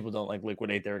people don't like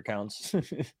liquidate their accounts?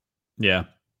 Yeah,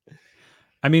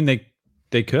 I mean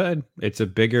they could. It's a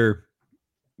bigger.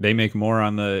 They make more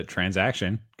on the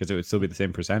transaction because it would still be the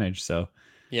same percentage. So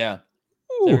yeah,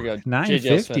 ooh, there we go.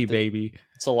 $9.50, baby.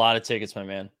 It's a lot of tickets, my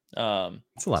man.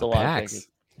 It's a lot of packs.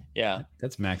 Yeah,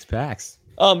 that's max packs.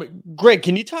 Greg,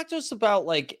 can you talk to us about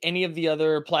like any of the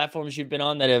other platforms you've been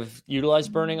on that have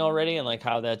utilized burning already and like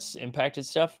how that's impacted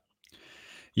stuff?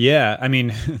 Yeah, I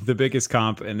mean, the biggest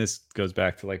comp, and this goes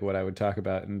back to like what I would talk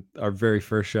about in our very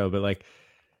first show, but like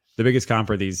the biggest comp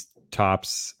are these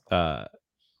tops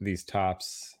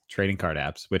trading card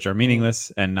apps, which are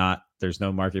meaningless and there's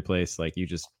no marketplace. Like you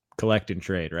just collect and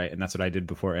trade, right? And that's what I did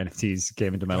before NFTs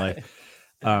came into my life.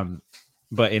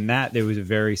 But in that, there was a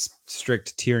very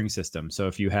strict tiering system. So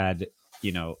if you had,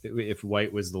 if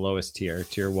white was the lowest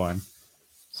tier 1.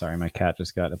 Sorry, my cat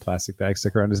just got a plastic bag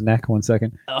stuck around his neck. 1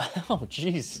 second. Oh,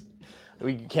 jeez.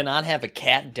 We cannot have a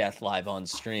cat death live on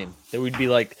stream. That would be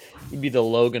like, you'd be the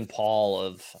Logan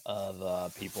Paul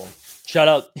of people. Shut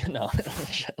up. No,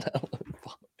 shut up.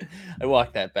 I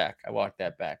walked that back.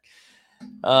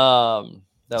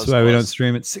 That's why we don't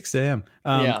stream at 6 a.m.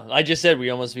 Yeah, I just said we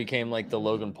almost became like the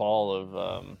Logan Paul of.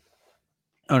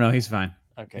 Oh no, he's fine.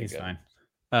 Okay, he's good.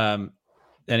 Fine.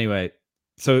 Anyway,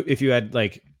 so if you had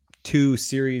like two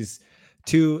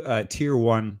tier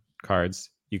 1 cards,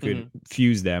 you could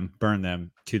fuse them, burn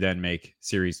them to then make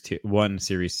series 2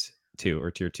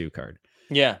 or tier 2 card.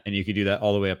 Yeah, and you could do that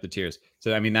all the way up the tiers.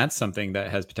 So I mean, that's something that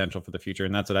has potential for the future,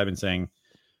 and that's what I've been saying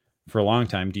for a long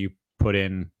time. Do you put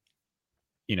in?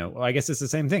 I guess it's the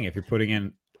same thing. If you're putting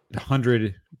in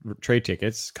 100 trade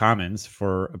tickets, commons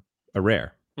for a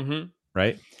rare,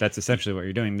 right? That's essentially what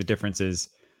you're doing. The difference is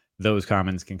those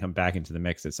commons can come back into the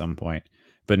mix at some point,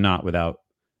 but not without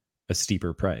a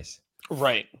steeper price.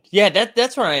 Right. Yeah,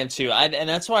 that's where I am too. And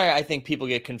that's why I think people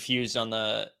get confused on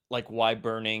the like why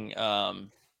burning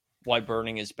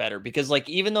is better, because like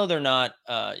even though they're not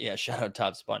shout out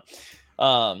Top Spun.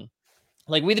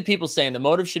 Like we the people saying the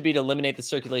motive should be to eliminate the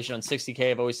circulation on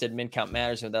 60K. I've always said min count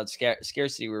matters. Without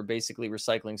scarcity, we're basically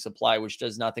recycling supply, which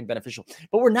does nothing beneficial.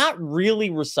 But we're not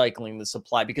really recycling the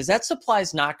supply because that supply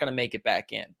is not going to make it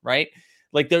back in, right?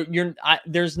 Like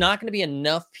there's not going to be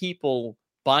enough people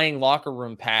buying locker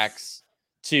room packs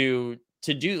to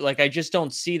do. Like I just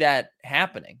don't see that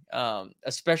happening,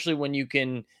 especially when you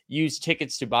can use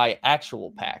tickets to buy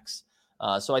actual packs.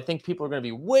 So I think people are going to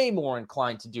be way more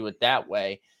inclined to do it that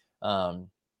way. Than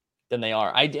they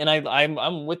are. I'm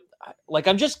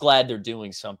just glad they're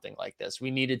doing something like this.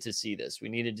 We needed to see this. We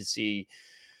needed to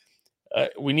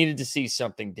see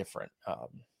something different.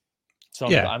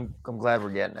 So I'm glad we're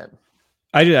getting it.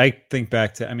 I think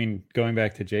back to, going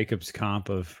back to Jacob's comp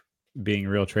of being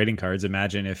real trading cards.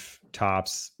 Imagine if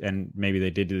Tops, and maybe they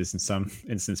did do this in some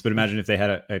instance, but imagine if they had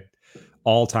a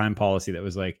all-time policy that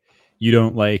was like, you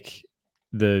don't like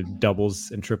the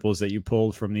doubles and triples that you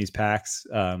pulled from these packs,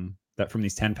 that from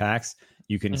these 10 packs,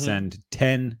 you can send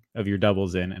 10 of your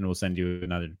doubles in and we'll send you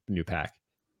another new pack.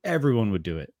 Everyone would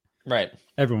do it. Right.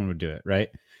 Everyone would do it. Right.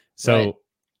 So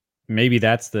maybe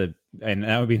and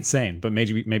that would be insane, but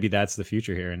maybe that's the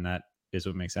future here. And that is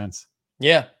what makes sense.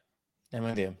 Yeah. I'm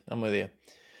with you.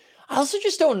 I also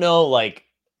just don't know, like,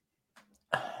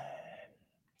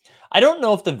 I don't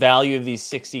know if the value of these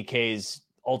 60Ks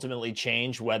ultimately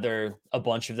change whether a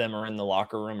bunch of them are in the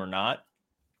locker room or not.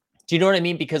 Do you know what I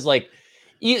mean? Because like,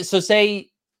 so say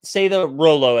the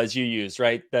Rolo as you use,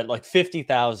 right? That like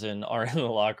 50,000 are in the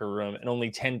locker room and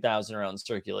only 10,000 are out in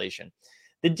circulation.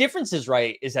 The difference is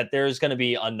is that there's going to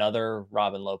be another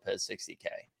Robin Lopez 60K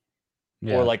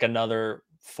or like another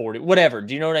 40, whatever.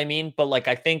 Do you know what I mean? But like,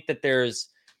 I think that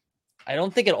I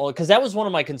don't think at all, because that was one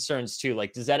of my concerns too.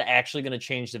 Like, is that actually going to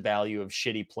change the value of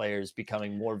shitty players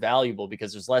becoming more valuable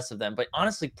because there's less of them? But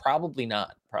honestly, probably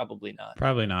not. Probably not.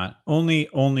 The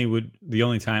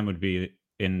only time would be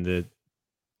in the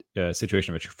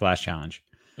situation of a flash challenge,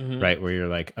 right? Where you're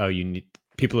like, oh,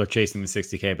 people are chasing the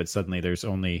 60K, but suddenly there's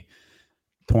only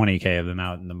 20K of them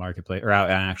out in the marketplace or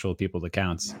out actual people that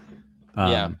counts.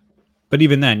 But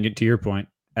even then, to your point,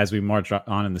 as we march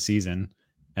on in the season,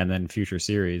 and then future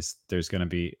series, there's going to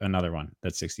be another one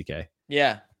that's 60K.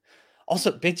 Yeah.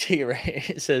 Also, Big T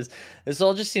right says this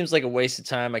all just seems like a waste of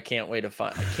time. I can't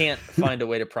find a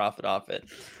way to profit off it.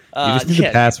 You just need the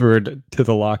Yeah, password to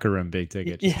the locker room, Big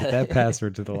Ticket. Just yeah. get that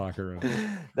password to the locker room.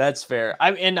 That's fair.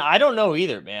 I don't know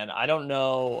either, man. I don't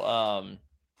know.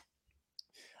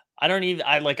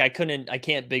 I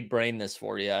can't big brain this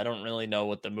for you. I don't really know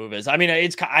what the move is. I mean,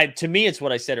 to me, it's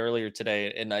what I said earlier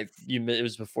today, and it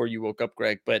was before you woke up,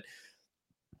 Greg. But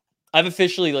I've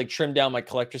officially like trimmed down my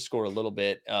collector score a little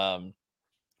bit.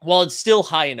 While it's still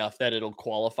high enough that it'll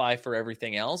qualify for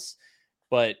everything else,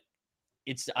 but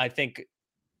I think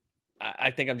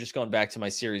I'm just going back to my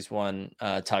Series 1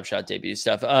 Top Shot debut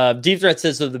stuff. Deep Threat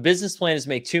says, so the business plan is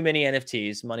make too many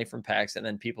NFTs, money from packs, and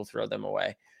then people throw them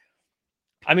away.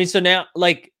 I mean, so now,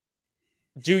 like,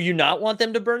 do you not want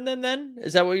them to burn them then?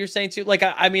 Is that what you're saying too? Like,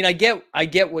 I mean, I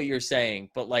get what you're saying,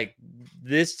 but like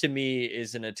this to me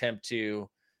is an attempt to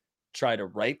try to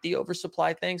right the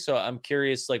oversupply thing. So I'm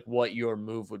curious, like, what your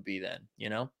move would be then, you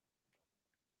know?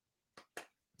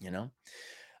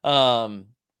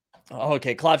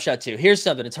 Okay, Clop Shot 2. Here's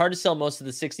something. It's hard to sell most of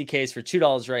the 60Ks for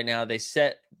 $2 right now. They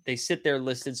sit there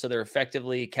listed, so they're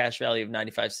effectively cash value of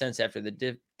 95 cents after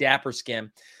the Dapper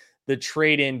skim. The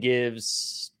trade-in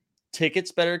gives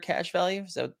tickets better cash value.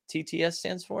 Is that what TTS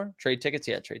stands for? Trade tickets?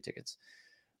 Yeah, trade tickets.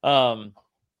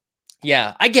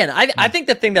 Yeah, again, I think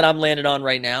the thing that I'm landed on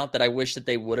right now that I wish that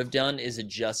they would have done is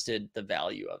adjusted the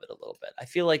value of it a little bit. I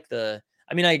feel like I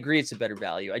agree it's a better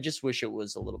value. I just wish it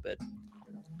was a little bit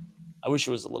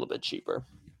cheaper.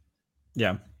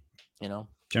 Yeah. You know?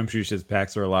 Jump Shoot says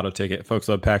packs are a lotto ticket. Folks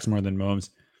love packs more than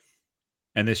moms.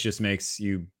 And this just means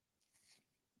you're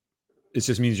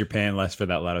paying less for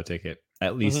that lotto ticket,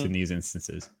 at least in these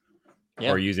instances.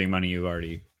 Yeah. Or using money you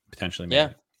already potentially made.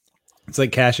 Yeah. It's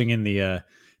like cashing in the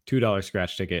 $2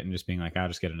 scratch ticket and just being like, I'll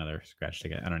just get another scratch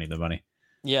ticket. I don't need the money.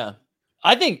 Yeah.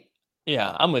 I'm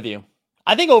with you.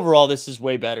 I think overall this is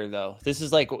way better though. This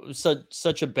is like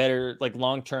such a better, like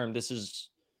long term. This is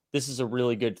a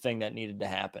really good thing that needed to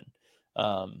happen.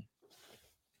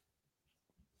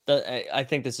 I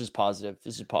think this is positive.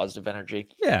 This is positive energy.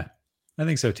 Yeah, I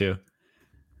think so too.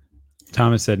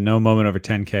 Thomas said, no moment over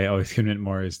 10K. Always commit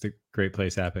more is the great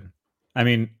place happen. I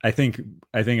mean, I think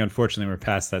unfortunately we're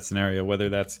past that scenario, whether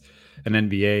that's an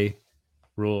NBA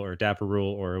rule or Dapper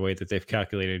rule or a way that they've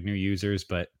calculated new users.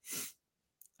 But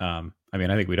I mean,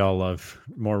 I think we'd all love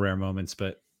more rare moments,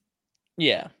 but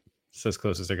yeah, it's as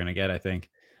close as they're going to get, I think.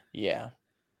 Yeah,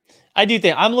 I do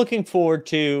think I'm looking forward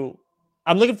to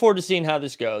seeing how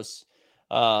this goes.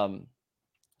 I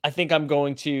think I'm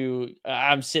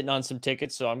sitting on some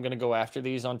tickets, so I'm going to go after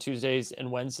these on Tuesdays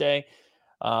and Wednesday.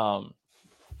 And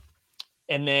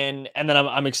then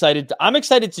I'm excited. I'm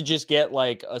excited to just get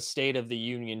like a State of the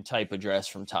Union type address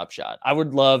from Top Shot. I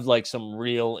would love like some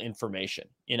real information,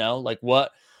 like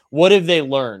what have they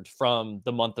learned from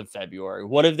the month of February?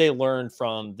 What have they learned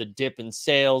from the dip in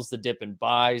sales, the dip in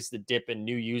buys, the dip in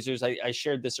new users? I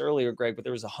shared this earlier, Greg, but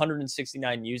there was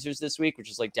 169 users this week, which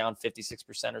is like down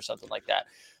 56% or something like that.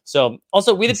 So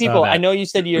also We the People, I know you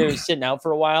said you're sitting out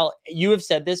for a while. You have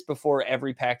said this before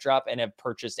every pack drop and have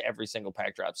purchased every single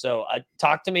pack drop. So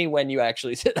talk to me when you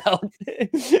actually sit out.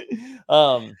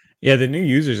 Yeah, the new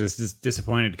users is just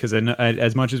disappointed because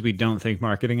as much as we don't think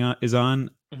marketing is on,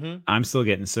 I'm still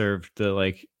getting served the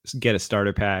like get a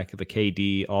starter pack, the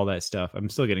KD, all that stuff. I'm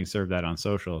still getting served that on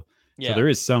social. Yeah. So there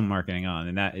is some marketing on,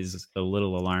 and that is a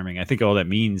little alarming. I think all that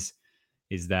means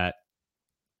is that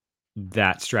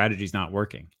strategy is not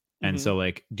working. And so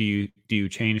like, do you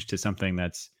change to something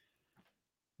that's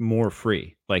more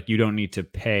free? Like you don't need to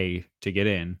pay to get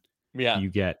in. Yeah. You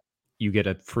get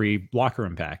a free locker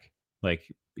room pack. Like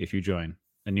if you join,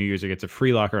 a new user gets a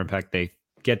free locker room pack. They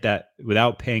get that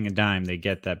without paying a dime. They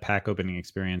get that pack opening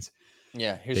experience.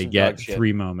 Yeah, they get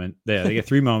 3 moments. They get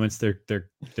 3 moments. They're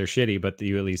shitty, but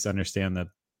you at least understand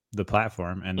the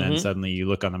platform. And then suddenly you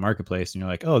look on the marketplace and you're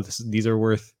like, oh, these are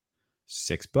worth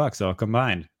 $6 all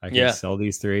combined. I can sell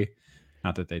these 3.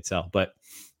 Not that they'd sell, but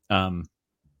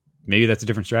maybe that's a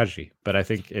different strategy. But I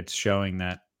think it's showing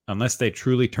that unless they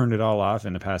truly turned it all off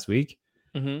in the past week,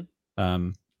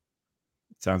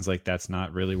 sounds like that's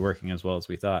not really working as well as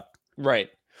we thought. Right.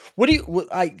 We were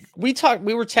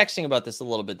texting about this a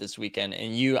little bit this weekend,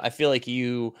 and I feel like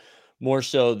you more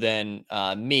so than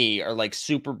me are like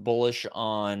super bullish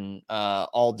on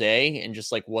all day and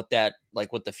just like what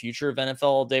the future of NFL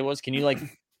all day was. Can you do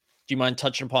you mind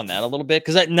touching upon that a little bit?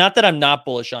 Because not that I'm not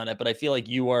bullish on it, but I feel like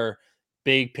you are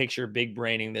big picture, big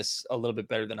braining this a little bit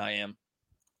better than I am.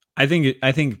 I think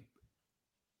some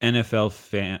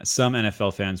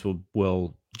NFL fans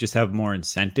will just have more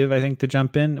incentive, I think, to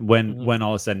jump in when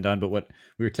all is said and done. But what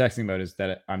we were texting about is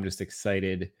that I'm just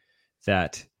excited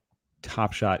that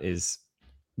Top Shot is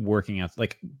working out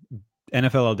like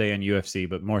NFL all day and UFC,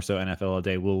 but more so NFL all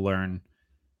day will learn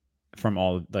from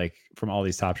all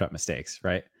these Top Shot mistakes,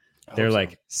 right? They're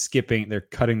like skipping, they're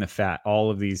cutting the fat,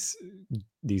 all of these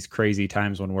crazy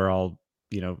times when we're all,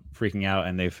 freaking out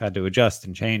and they've had to adjust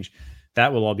and change.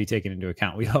 That will all be taken into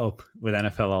account, we hope, with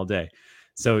NFL all day.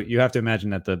 So you have to imagine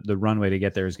that the runway to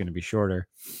get there is going to be shorter.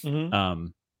 Mm-hmm.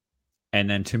 And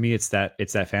then to me, it's that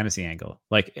fantasy angle.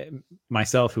 Like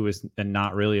myself, who is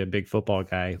not really a big football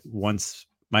guy, once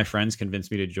my friends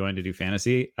convinced me to join to do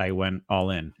fantasy, I went all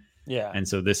in. Yeah. And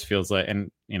so this feels like,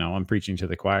 and I'm preaching to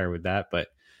the choir with that, but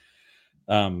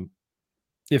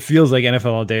it feels like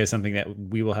NFL all day is something that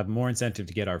we will have more incentive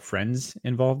to get our friends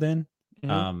involved in.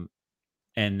 Mm-hmm.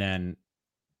 And then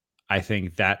I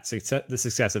think that the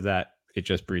success of that, it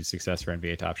just breeds success for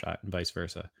NBA Top Shot and vice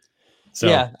versa. So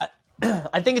yeah,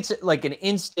 I think it's like an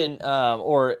instant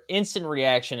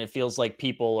reaction. It feels like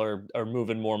people are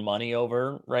moving more money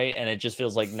over, right? And it just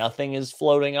feels like nothing is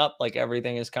floating up. Like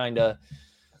everything is kind of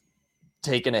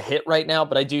taking a hit right now.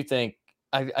 But I do think,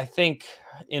 I think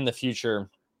in the future,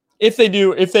 if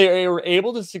they are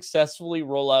able to successfully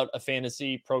roll out a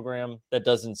fantasy program that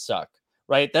doesn't suck,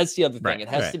 right? That's the other thing. Right, it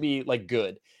has right. to be like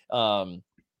good.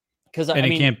 Because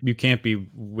you can't be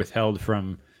withheld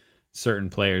from certain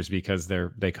players because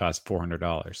they cost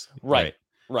 $400. Right.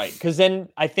 Because then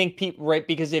I think people, right?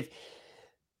 Because if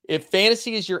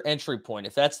fantasy is your entry point,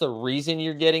 if that's the reason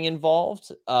you're getting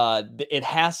involved, it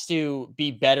has to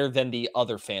be better than the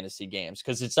other fantasy games.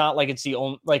 Because it's not like it's the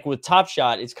only, like with Top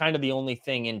Shot, it's kind of the only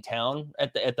thing in town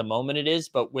at the moment it is.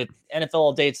 But with NFL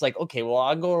all day, it's like, okay, well,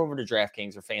 I'll go over to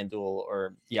DraftKings or FanDuel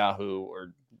or Yahoo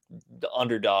or the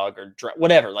Underdog or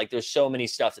whatever. Like there's so many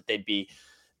stuff that they'd be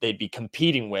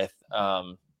competing with.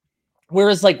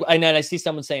 Whereas like, I see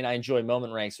someone saying I enjoy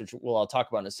moment ranks, which I'll talk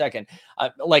about in a second.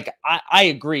 I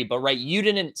agree, but right. You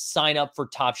didn't sign up for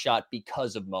Top Shot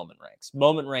because of moment ranks.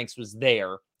 Moment ranks was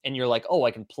there and you're like, oh,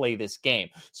 I can play this game.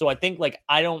 So I think like,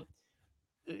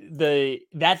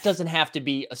 that doesn't have to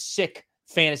be a sick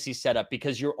fantasy setup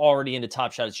because you're already into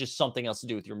Top Shot. It's just something else to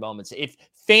do with your moments. If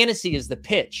fantasy is the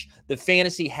pitch, the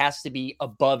fantasy has to be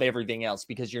above everything else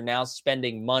because you're now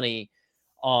spending money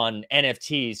on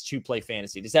NFTs to play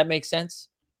fantasy. Does that make sense?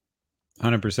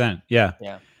 100%. Yeah.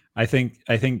 Yeah. I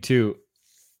think too,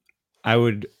 I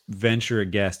would venture a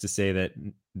guess to say that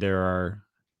there are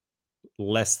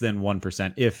less than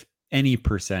 1%, if any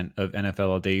percent, of NFL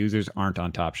all day users aren't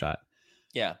on Top Shot.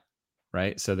 Yeah.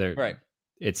 Right. So they're right.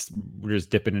 We're just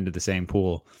dipping into the same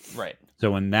pool. Right.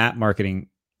 So when that marketing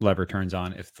lever turns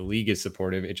on, if the league is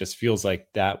supportive, it just feels like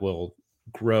that will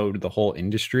grow the whole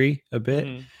industry a bit.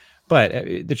 Mm-hmm. But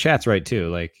the chat's right too.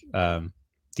 Like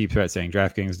Deep Threat saying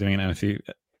DraftKings doing an NFC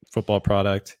football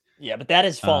product. Yeah, but that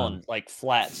has fallen like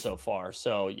flat so far.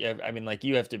 So yeah, I mean, like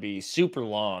you have to be super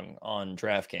long on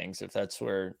DraftKings if that's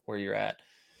where you're at.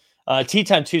 Tea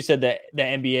Time 2 said that the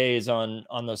NBA is on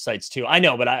those sites too. I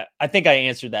know, but I think I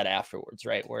answered that afterwards,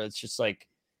 right? Where it's just like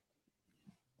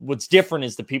what's different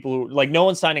is the people who like no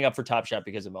one's signing up for Top Shot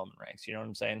because of moment ranks. You know what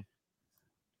I'm saying?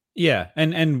 Yeah,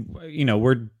 and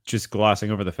we're just glossing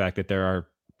over the fact that there are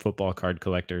football card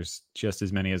collectors just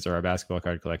as many as there are basketball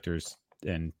card collectors.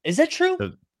 And is that true?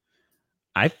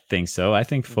 I think so. I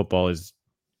think football is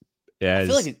as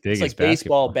I feel like big it's like as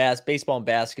basketball. baseball and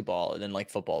basketball, and then like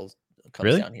football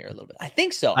comes down here a little bit. I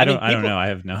think so. I don't know. I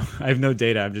have no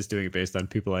data. I'm just doing it based on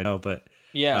people I know. But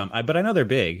yeah, but I know they're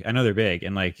big. And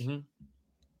like,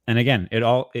 and again, it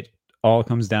all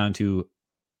comes down to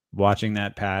watching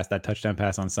that touchdown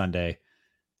pass on Sunday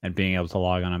and being able to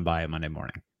log on and buy it Monday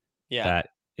morning. Yeah. That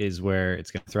is where it's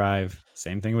going to thrive.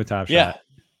 Same thing with Top Shot.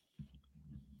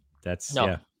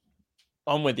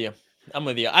 I'm with you.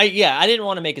 I didn't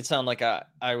want to make it sound like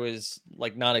I was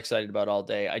like not excited about all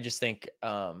day. I just think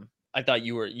I thought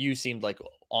you seemed like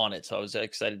on it. So I was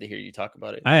excited to hear you talk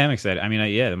about it. I am excited. I mean,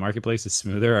 the marketplace is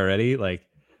smoother already. Like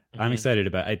I'm excited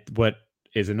about it. What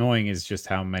is annoying is just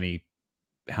how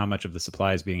much of the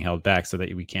supply is being held back so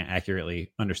that we can't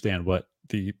accurately understand what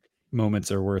the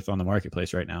moments are worth on the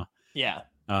marketplace right now. Yeah.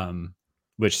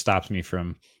 Which stops me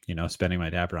from, spending my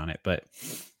dapper on it.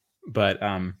 But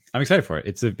I'm excited for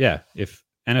it. If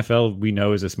NFL we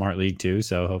know is a smart league too.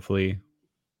 So hopefully,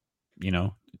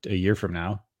 a year from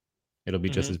now, it'll be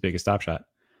just as big as Top Shot.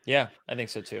 Yeah, I think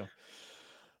so too.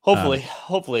 Hopefully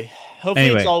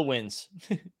anyway, it's all wins.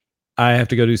 I have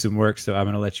to go do some work, so I'm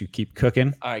going to let you keep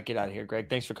cooking. All right, get out of here, Greg.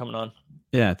 Thanks for coming on.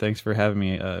 Yeah, thanks for having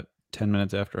me 10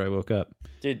 minutes after I woke up.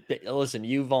 Dude, listen,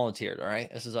 you volunteered, all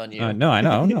right? This is on you. No, I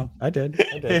know. No, I did.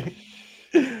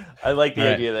 I like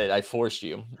the idea that I forced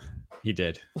you. You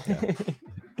did. Yeah.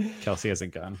 Kelsey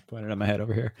hasn't gone. Pointed at my head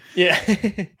over here. Yeah.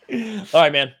 All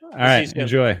right, man. All right.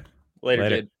 Enjoy. Later,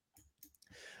 dude.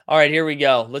 All right, here we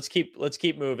go. Let's keep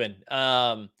moving.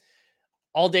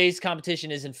 All day's competition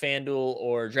isn't FanDuel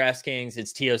or DraftKings.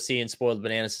 It's TOC and Spoiled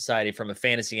Banana Society from a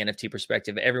fantasy NFT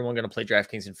perspective. Everyone going to play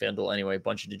DraftKings and FanDuel anyway. A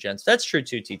bunch of degens. That's true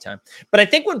too, T-Time. But I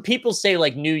think when people say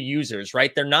like new users,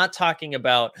 right, they're not talking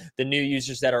about the new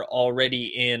users that are already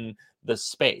in the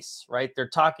space, right? They're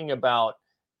talking about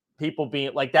people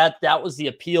being like that. That was the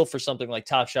appeal for something like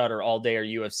Top Shot or All Day or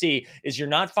UFC is you're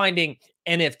not finding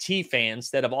NFT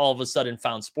fans that have all of a sudden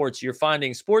found sports. You're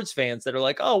finding sports fans that are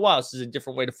like, oh, wow, this is a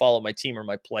different way to follow my team or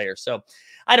my player. So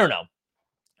I don't know.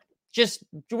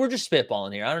 We're just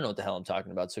spitballing here. I don't know what the hell I'm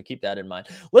talking about. So keep that in mind.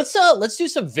 Let's do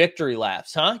some victory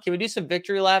laps, huh? Can we do some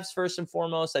victory laps first and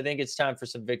foremost? I think it's time for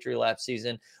some victory lap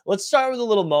season. Let's start with a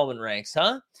little moment ranks,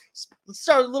 huh? Let's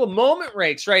start with a little moment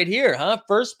ranks right here, huh?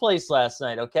 First place last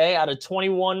night, okay? Out of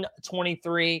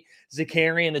 21-23,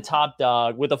 Zakarian, the top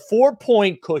dog, with a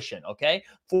 4-point cushion, okay?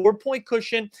 4-point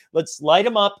cushion. Let's light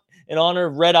him up in honor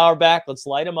of Red Auerbach. Let's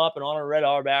light him up in honor of Red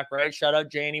Auerbach, right? Shout out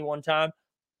Janie one time.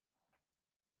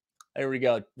 There we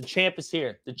go. The champ is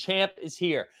here. The champ is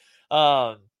here.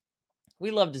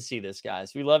 We love to see this,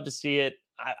 guys. We love to see it.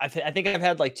 I think I've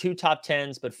had like 2 top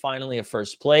 10s, but finally a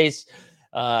first place.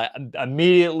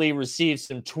 Immediately received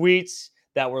some tweets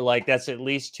that were like, that's at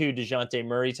least 2 DeJounte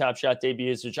Murray Top Shot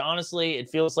debuts, which honestly, it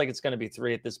feels like it's going to be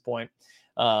 3 at this point.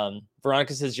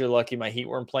 Veronica says, you're lucky my Heat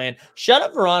weren't playing. Shout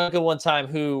out Veronica one time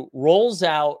who rolls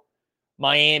out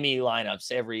Miami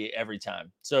lineups every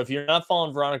time. So if you're not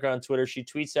following Veronica on Twitter, she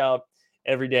tweets out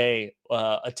every day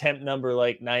attempt number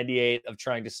like 98 of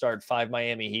trying to start 5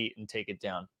 Miami Heat and take it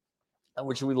down,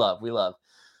 which we love.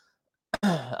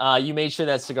 You made sure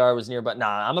that cigar was nearby.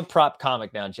 Nah, I'm a prop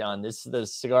comic now, John. The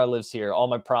cigar lives here. All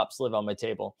my props live on my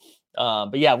table.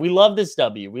 But yeah, we love this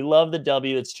W. We love the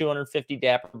W. It's 250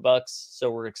 dapper bucks. So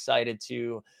we're excited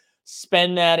to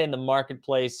spend that in the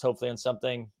marketplace, hopefully on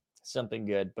something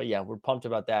good. But yeah, we're pumped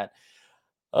about that.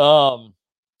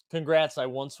 Congrats. I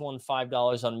once won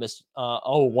 $5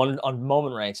 on on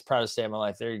Moment Ranks. Proudest day of my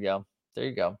life. There you go.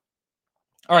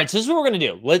 All right, so this is what we're gonna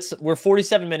do. We're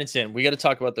 47 minutes in. We got to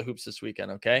talk about the hoops this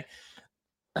weekend, okay?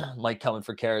 Mike coming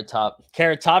for Carrot Top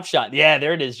Shot. Yeah,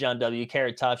 there it is, John W.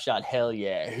 Carrot Top Shot. Hell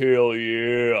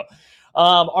yeah.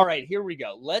 All right, here we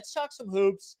go. Let's talk some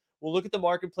hoops. We'll look at the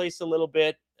marketplace a little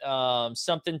bit.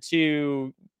 Something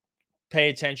to pay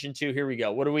attention to. Here we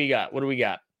go. What do we got?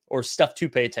 Or stuff to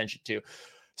pay attention to.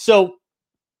 So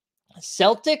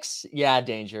Celtics, yeah,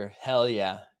 danger. Hell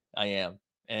yeah, I am.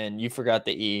 And you forgot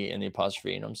the E and the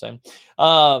apostrophe, you know what I'm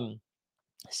saying?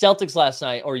 Celtics last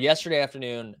night or yesterday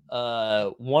afternoon,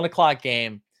 1:00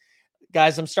 game.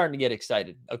 Guys, I'm starting to get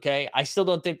excited, okay? I still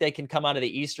don't think they can come out of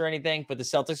the East or anything, but the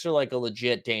Celtics are like a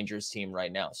legit dangerous team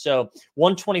right now. So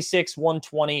 126,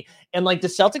 120. And like the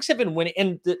Celtics have been winning,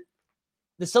 and the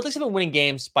Celtics have been winning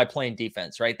games by playing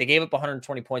defense, right? They gave up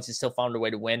 120 points and still found a way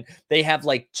to win. They have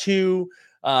like 2,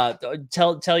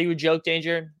 tell you a joke,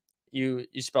 Danger. You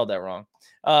spelled that wrong.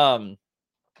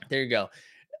 There you go.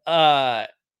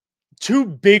 2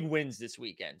 big wins this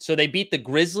weekend. So they beat the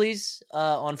Grizzlies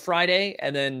on Friday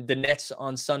and then the Nets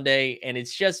on Sunday. And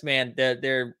it's just, man,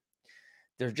 they're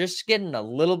just getting a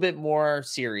little bit more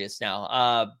serious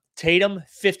now. Tatum,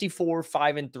 54,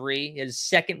 5-3. His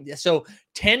second. So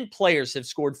 10 players have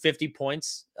scored 50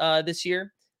 points this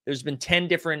year. There's been 10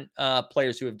 different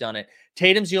players who have done it.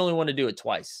 Tatum's the only one to do it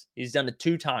twice. He's done it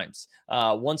 2 times.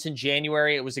 Once in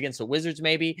January, it was against the Wizards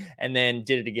maybe, and then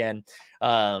did it again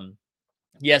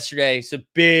yesterday. So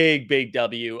big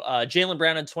W. Jaylen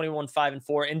Brown on 21,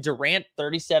 5-4, and Durant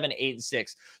 37,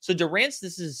 8-6. So this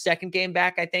is his second game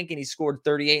back, I think, and he scored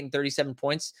 38 and 37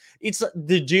 points. It's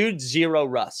the dude, zero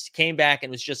rust. Came back and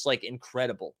was just like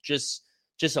incredible. Just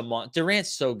a month.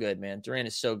 Durant's so good, man. Durant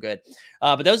is so good.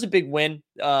 But that was a big win.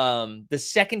 The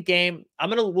second game,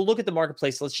 we'll look at the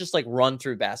marketplace. Let's just like run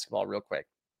through basketball real quick.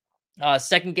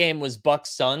 Second game was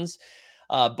Bucks Suns.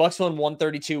 Bucks won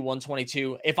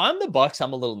 132-122. If I'm the Bucks,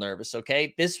 I'm a little nervous.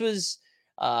 Okay. This was,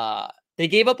 they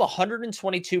gave up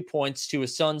 122 points to a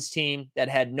Suns team that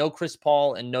had no Chris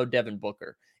Paul and no Devin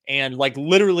Booker. And like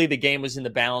literally the game was in the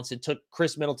balance. It took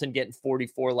Chris Middleton getting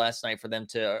 44 last night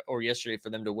or yesterday for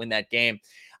them to win that game.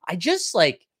 I'm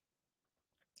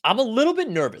a little bit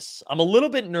nervous.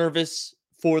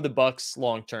 For the Bucks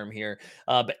long-term here.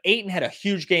 But Ayton had a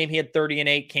huge game. He had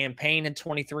 30-8. Campaign had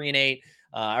 23-8.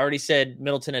 I already said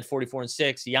Middleton had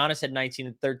 44-6. Giannis had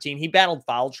 19-13. He battled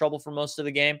foul trouble for most of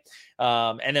the game.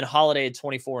 And then Holiday had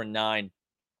 24-9.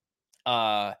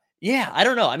 Yeah, I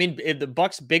don't know. I mean, the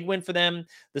Bucks big win for them.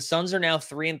 The Suns are now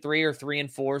 3-3 or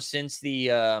 3-4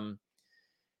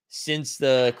 since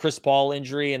the Chris Paul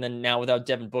injury, and then now without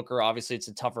Devin Booker, obviously it's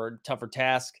a tougher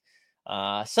task.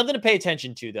 Something to pay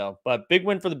attention to though. But big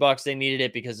win for the Bucks. They needed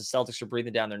it because the Celtics are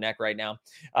breathing down their neck right now.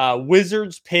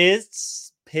 Wizards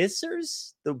Pacers.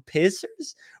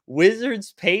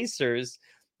 Wizards Pacers.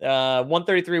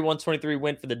 133-123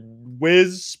 win for the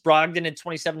Wiz. Brogdon at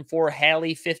 27-4,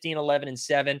 Hallie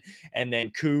 15-11-7, and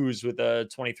then Kuz with a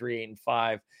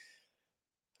 23-8-5.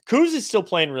 Kuz is still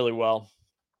playing really well.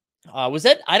 Was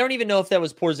that? I don't even know if that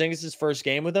was Porzingis' first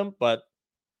game with him, but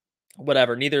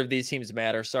whatever. Neither of these teams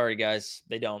matter. Sorry, guys,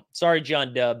 they don't. Sorry,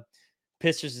 John Dub.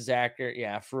 Pistons is accurate.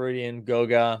 Yeah, Freudian,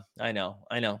 Goga. I know.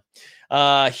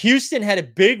 Houston had a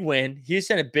big win.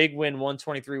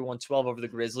 123-112 over the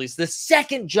Grizzlies. The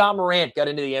second Ja Morant got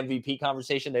into the MVP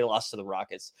conversation, they lost to the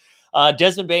Rockets.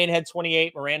 Desmond Bane had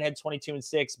 28. Morant had 22 and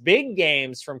 6. Big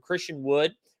games from Christian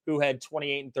Wood, who had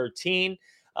 28 and 13.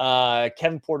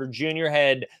 Kevin Porter Jr.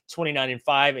 had 29 and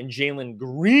 5, and Jalen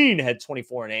Green had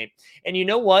 24 and 8. And you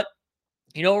know what?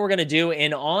 You know what we're gonna do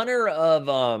in honor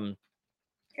of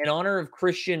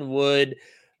Christian Wood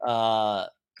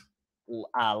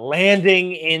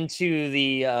landing into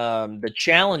the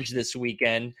challenge this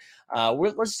weekend.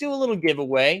 Let's do a little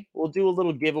giveaway. We'll do a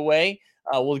little giveaway.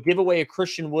 We'll give away a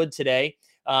Christian Wood today.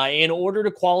 In order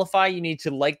to qualify, you need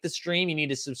to like the stream, you need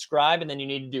to subscribe, and then you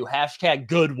need to do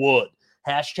 #GoodWood.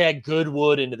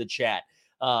 #GoodWood into the chat.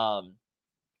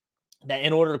 That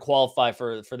in order to qualify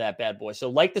for that bad boy. So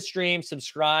like the stream,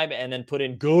 subscribe, and then put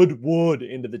in good wood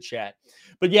into the chat.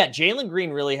 But yeah, Jalen Green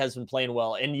really has been playing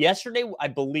well. And yesterday, I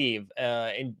believe,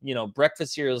 and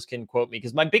breakfast cereals can quote me,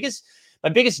 because my biggest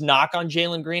knock on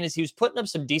Jalen Green is he was putting up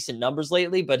some decent numbers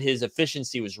lately, but his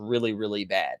efficiency was really, really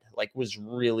bad.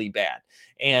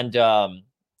 And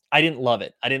I didn't love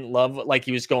it. I didn't love like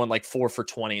he was going like 4 for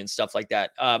 20 and stuff like that.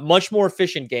 Much more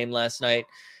efficient game last night.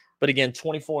 But again,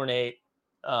 24 and 8.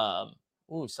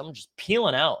 Someone just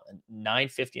peeling out at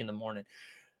 9:50 in the morning.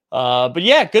 But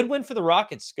yeah, good win for the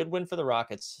Rockets. So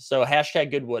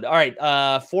 #GoodWood. All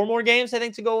right. 4 more games, I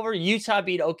think, to go over. Utah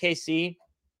beat OKC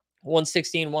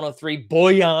 116-103.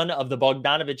 Bojan of the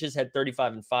Bogdanoviches had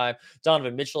 35 and 5.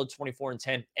 Donovan Mitchell had 24 and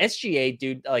 10. SGA,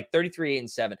 dude, like 33, 8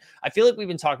 and 7. I feel like we've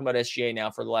been talking about SGA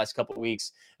now for the last couple of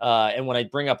weeks. And when I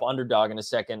bring up underdog in a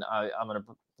second, I'm going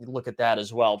to look at that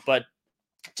as well. But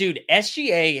dude,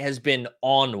 SGA has been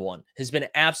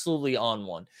absolutely on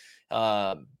one.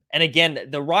 And again,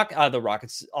 the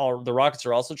Rockets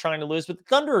are also trying to lose, but the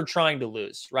Thunder are trying to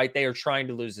lose, right? They are trying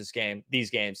to lose these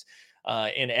games.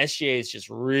 And SGA is just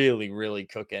really, really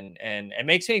cooking, and it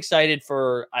makes me excited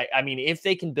for. I mean, if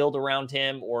they can build around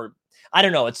him, or I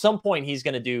don't know, at some point he's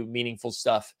going to do meaningful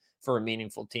stuff for a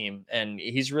meaningful team, and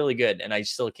he's really good. And I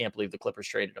still can't believe the Clippers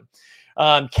traded him.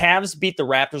 Cavs beat the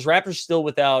Raptors. Raptors still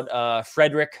without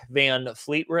Frederick Van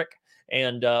Fleetwood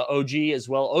and OG as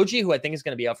well. OG, who I think is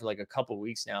going to be out for like a couple of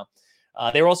weeks now.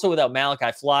 They were also without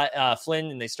Malachi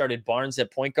Flynn, and they started Barnes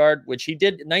at point guard, which he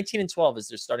did 19 and 12 as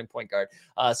their starting point guard.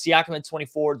 Siakam had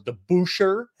 24. The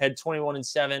Boucher had 21 and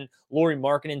 7. Lauri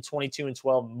Markkanen 22 and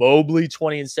 12. Mobley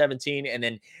 20 and 17, and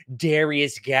then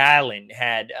Darius Garland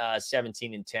had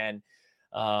 17 and 10.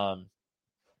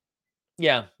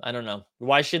 Yeah, I don't know.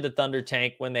 Why should the Thunder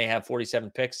tank when they have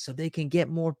 47 picks? So they can get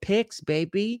more picks,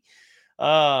 baby.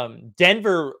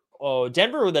 Denver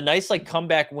with a nice like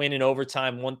comeback win in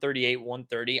overtime,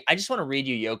 138-130. I just want to read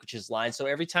you Jokic's line. So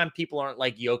every time people aren't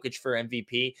like Jokic for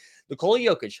MVP, Nikola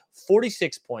Jokic,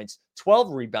 46 points,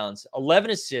 12 rebounds,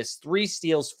 11 assists, 3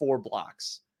 steals, 4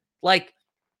 blocks. Like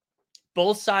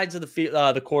both sides of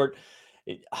the court.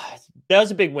 That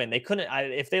was a big win. They couldn't.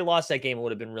 If they lost that game, it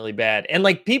would have been really bad. And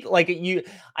like people, like you,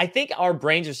 I think our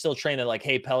brains are still trained that like,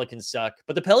 hey, Pelicans suck.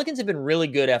 But the Pelicans have been really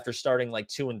good after starting like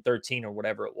 2-13 or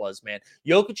whatever it was. Man,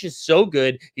 Jokic is so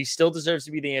good. He still deserves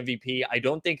to be the MVP. I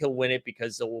don't think he'll win it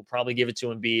because they'll probably give it to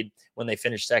Embiid when they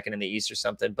finish second in the East or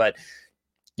something. But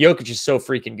Jokic is so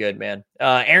freaking good, man.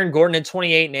 Aaron Gordon had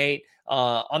 28 and 8.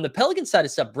 On the Pelican side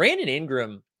of stuff, Brandon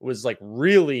Ingram was like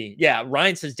really, yeah.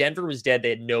 Ryan says Denver was dead.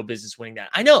 They had no business winning that.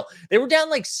 I know they were down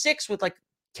like 6 with like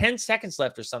 10 seconds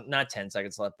left or something. Not 10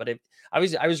 seconds left, but I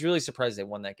was really surprised they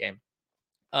won that game.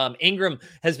 Ingram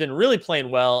has been really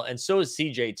playing well, and so is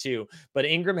CJ too. But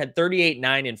Ingram had 38,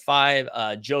 9 and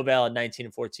 5. Joe Val had 19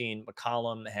 and 14.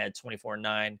 McCollum had 24 and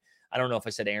 9. I don't know if I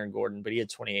said Aaron Gordon, but he had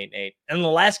 28 and 8. And the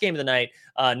last game of the night,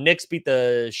 Knicks beat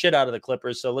the shit out of the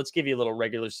Clippers. So let's give you a little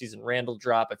regular season Randall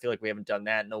drop. I feel like we haven't done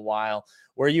that in a while.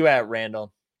 Where are you at,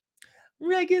 Randall?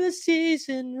 Regular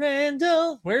season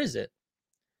Randall. Where is it?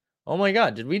 Oh my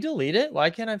God, did we delete it? Why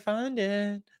can't I find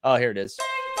it? Oh, here it is.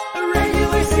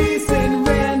 Regular season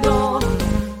Randall.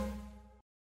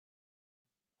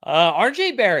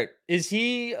 RJ Barrett, is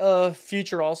he a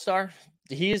future All-Star?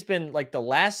 He has been like the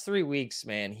last 3 weeks,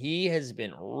 man. He has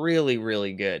been really,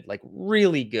 really good, like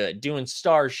really good, doing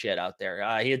star shit out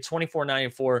there. He had 24, 9,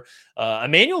 and 4.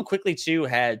 Emmanuel quickly too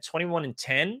had 21 and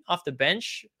 10 off the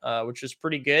bench, which was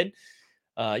pretty good.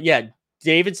 Yeah,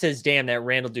 David says, damn, that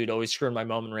Randall dude always screwing my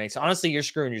moment ranks. Honestly, you're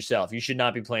screwing yourself. You should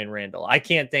not be playing Randall. I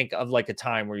can't think of like a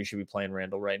time where you should be playing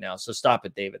Randall right now. So stop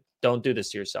it, David. Don't do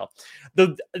this to yourself.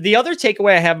 The other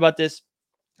takeaway I have about this,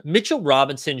 Mitchell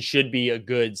Robinson should be a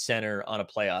good center on a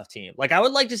playoff team. Like, I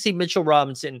would like to see Mitchell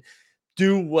Robinson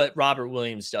do what Robert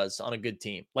Williams does on a good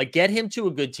team. Like, get him to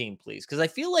a good team, please. Because I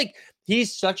feel like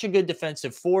he's such a good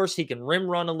defensive force. He can rim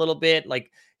run a little bit. Like,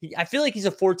 I feel like he's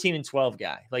a 14 and 12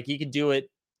 guy. Like, he could do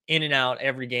it in and out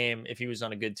every game if he was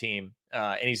on a good team.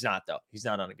 And he's not, though. He's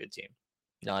not on a good team.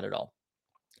 Not at all.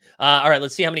 All right,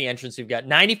 let's see how many entrants we've got.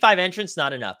 95 entrants,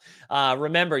 not enough.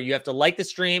 Remember, you have to like the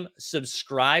stream,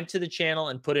 subscribe to the channel,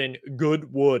 and put in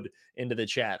good wood into the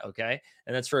chat, okay?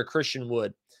 And that's for a Christian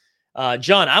Wood.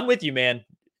 John, I'm with you, man.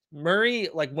 Murray,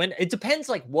 like, when it depends,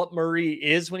 like, what Murray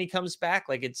is when he comes back.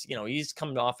 Like, it's, you know, he's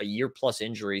coming off a year-plus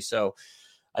injury, so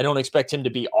I don't expect him to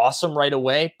be awesome right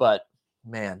away, but,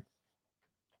 man,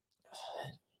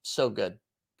 so good.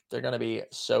 They're going to be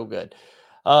so good.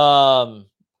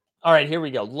 All right, here we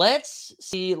go. Let's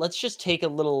see. Let's just take a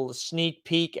little sneak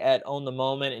peek at Own the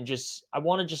Moment and I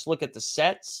want to just look at the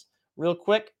sets real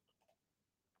quick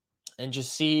and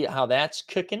just see how that's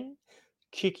cooking.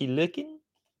 Kicky looking.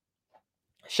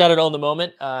 Shout out Own the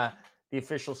Moment, the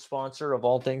official sponsor of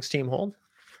all things Team Hold.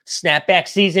 Snapback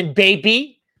season,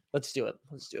 baby. Let's do it.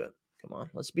 Let's do it. Come on.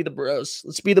 Let's be the bros.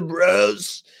 Let's be the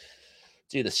bros.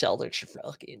 Dude, the Celtics are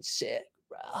fucking sick.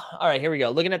 All right, here we go.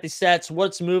 Looking at the sets,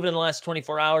 what's moving in the last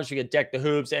 24 hours? We get Deck the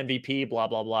Hoops, MVP, blah,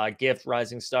 blah, blah, Gift,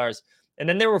 Rising Stars. And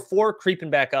then there were 4 creeping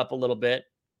back up a little bit.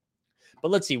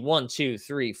 But let's see. 1, 2,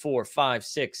 3, 4, 5,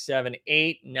 6, 7,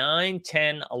 8, 9,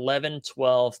 10, 11,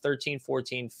 12, 13,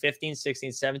 14, 15,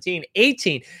 16, 17,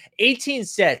 18. 18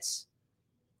 sets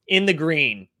in the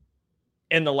green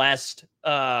in the last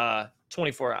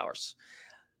 24 hours.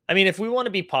 I mean, if we want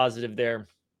to be positive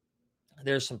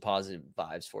there's some positive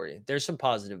vibes for you. There's some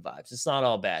positive vibes. It's not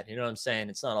all bad. You know what I'm saying?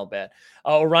 It's not all bad.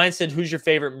 Orion said, who's your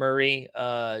favorite Murray?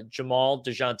 Jamal,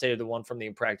 DeJounte, or the one from the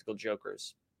Impractical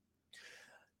Jokers?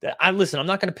 Listen, I'm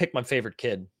not going to pick my favorite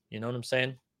kid. You know what I'm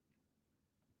saying?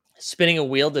 Spinning a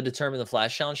wheel to determine the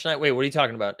flash challenge tonight. Wait, what are you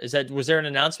talking about? Was there an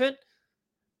announcement?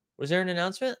 Was there an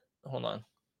announcement? Hold on.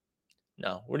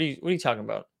 No. What are you talking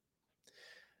about?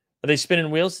 Are they spinning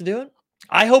wheels to do it?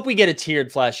 I hope we get a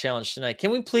tiered flash challenge tonight. Can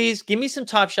we please give me some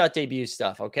Top Shot debut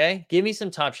stuff? Okay. Give me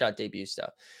some Top Shot debut stuff.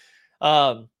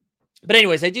 But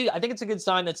anyways, I think it's a good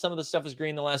sign that some of the stuff is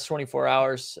green the last 24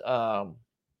 hours. I'm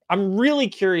really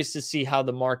curious to see how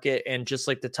the market and just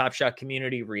like the Top Shot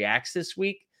community reacts this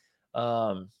week.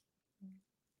 I'm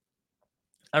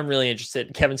really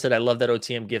interested. Kevin said, I love that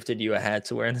OTM gifted you a hat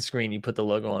to wear on the screen. You put the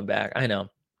logo on back. I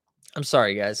know. I'm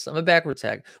sorry, guys. I'm a backwards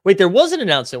tag. Wait, there was an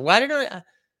announcement. Why did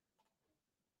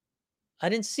I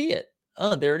didn't see it.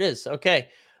 Oh, there it is. Okay.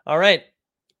 All right.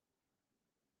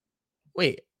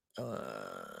 Wait.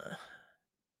 I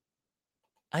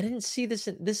didn't see this.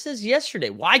 This says yesterday.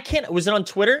 Why can't? Was it on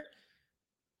Twitter?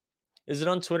 Is it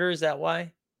on Twitter? Is that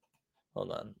why?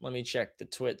 Hold on. Let me check the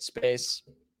twit space.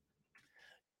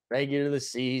 Regular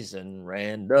season,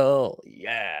 Randall.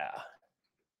 Yeah.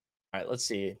 All right. Let's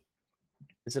see.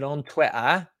 Is it on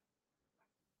Twitter?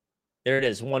 There it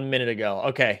is. 1 minute ago.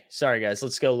 Okay. Sorry, guys.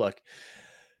 Let's go look.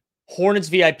 Hornets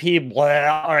VIP.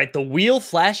 Blah. All right. The Wheel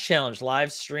Flash Challenge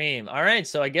live stream. All right.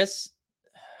 So I guess.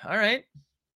 All right.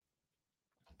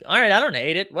 All right. I don't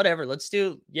hate it. Whatever. Let's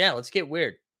get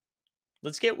weird.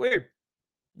 Let's get weird.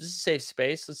 This is a safe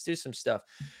space. Let's do some stuff.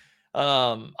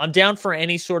 I'm down for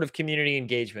any sort of community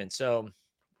engagement. So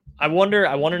I want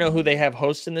to know who they have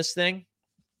hosting this thing.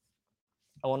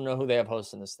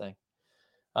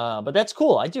 But that's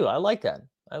cool. I do. I like that.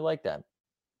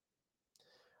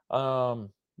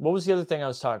 What was the other thing I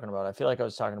was talking about? I feel like I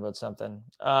was talking about something.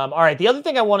 All right. The other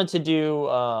thing I wanted to do.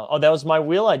 That was my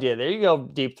wheel idea. There you go.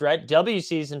 Deep Threat. W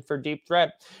season for Deep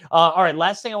Threat. All right.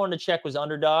 Last thing I wanted to check was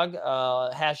Underdog.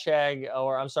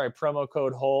 Promo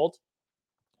code hold.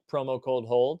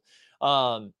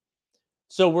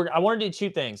 So I want to do 2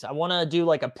 things. I want to do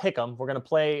like a pick'em. We're going to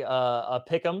play a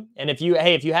pick'em. And if you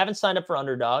haven't signed up for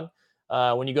Underdog,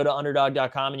 when you go to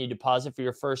underdog.com and you deposit for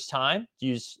your first time,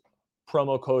 use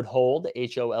promo code HOLD,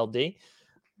 HOLD.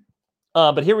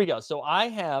 But here we go. So I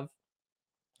have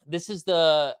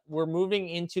we're moving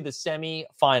into the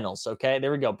semifinals. Okay,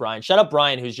 there we go. Brian, shut up,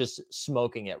 Brian, who's just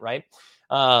smoking it, right?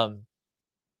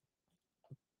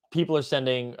 People are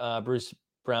sending Bruce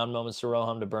Brown moments to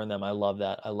Roham to burn them. I love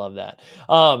that. I love that.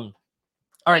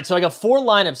 All right, so I got 4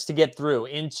 lineups to get through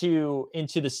into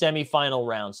the semifinal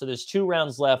round. So there's 2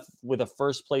 rounds left with a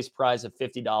first place prize of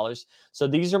 $50. So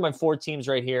these are my 4 teams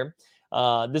right here.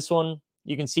 This one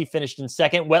you can see finished in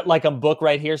second. Wet Like I'm Book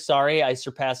right here. Sorry, I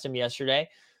surpassed him yesterday.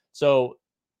 So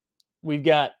we've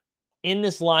got in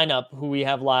this lineup who we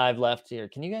have live left here.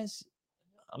 Can you guys?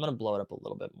 I'm gonna blow it up a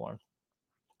little bit more.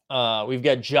 We've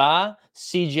got Ja,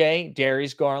 CJ,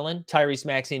 Darius Garland, Tyrese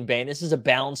Maxey, and Bane. This is a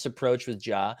balanced approach with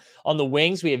Ja. On the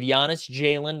wings, we have Giannis,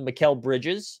 Jalen, Mikal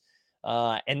Bridges.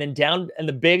 And then down in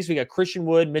the bigs, we got Christian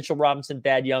Wood, Mitchell Robinson,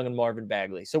 Thad Young, and Marvin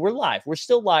Bagley. So we're live. We're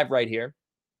still live right here.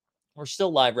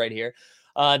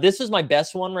 This is my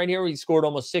best one right here. We scored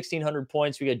almost 1,600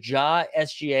 points. We got Ja,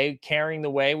 SGA carrying the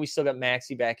way. We still got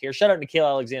Maxey back here. Shout out to Nikhil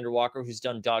Alexander-Walker, who's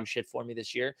done dog shit for me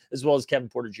this year, as well as Kevin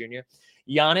Porter Jr.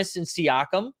 Giannis and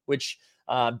Siakam, which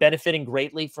benefiting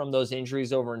greatly from those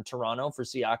injuries over in Toronto for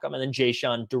Siakam. And then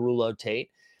Jayshawn Derulo-Tate.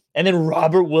 And then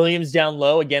Robert Williams down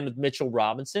low, again with Mitchell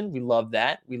Robinson. We love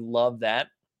that.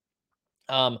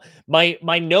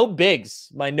 My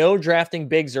no drafting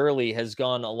bigs early has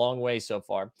gone a long way so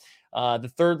far.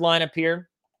 The third lineup here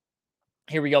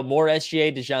we go. More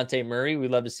SGA, DeJounte Murray. We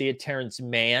love to see it. Terrence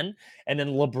Mann. And then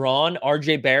LeBron,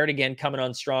 RJ Barrett again coming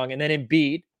on strong. And then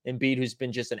Embiid, who's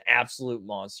been just an absolute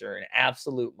monster. And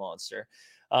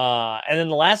then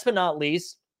the last but not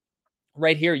least,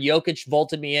 right here, Jokic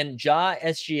vaulted me in. Ja,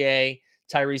 SGA,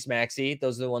 Tyrese Maxey.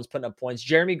 Those are the ones putting up points.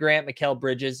 Jeremy Grant, Mikal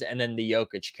Bridges, and then the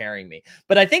Jokic carrying me.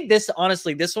 But I think this one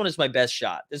is my best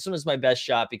shot.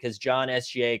 Because John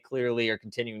SGA clearly are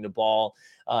continuing to ball.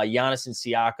 Giannis and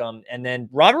Siakam, and then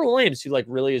Robert Williams, who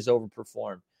really has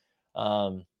overperformed.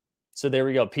 So there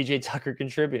we go. PJ Tucker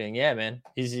contributing. Yeah, man,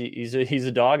 he's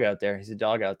a dog out there.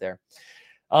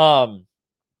 But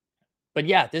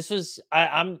yeah,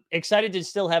 I'm excited to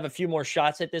still have a few more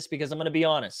shots at this because I'm going to be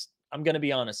honest.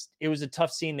 It was a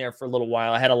tough scene there for a little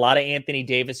while. I had a lot of Anthony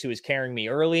Davis who was carrying me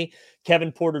early,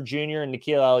 Kevin Porter Jr. and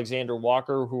Nikhil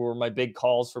Alexander-Walker, who were my big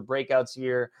calls for breakout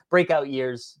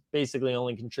years, basically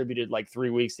only contributed 3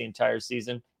 weeks the entire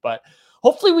season. But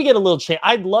hopefully we get a little chance.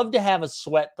 I'd love to have a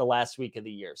sweat the last week of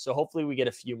the year. So hopefully we get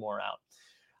a few more out.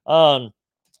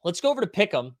 Let's go over to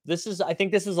Pick'em. I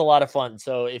think this is a lot of fun.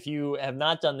 So if you have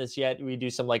not done this yet, we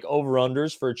do some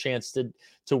over-unders for a chance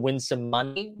to win some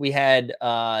money. We had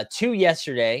 2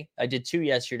 yesterday. I did 2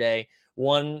 yesterday.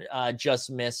 One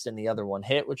just missed and the other one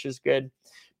hit, which is good.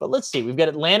 But let's see. We've got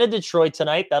Atlanta, Detroit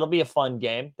tonight. That'll be a fun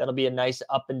game. That'll be a nice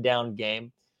up and down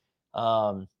game.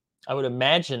 I would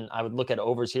imagine I would look at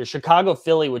overs here. Chicago,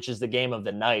 Philly, which is the game of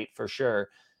the night for sure.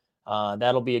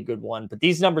 That'll be a good one, but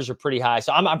these numbers are pretty high.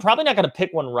 So I'm probably not going to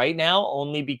pick one right now,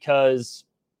 only because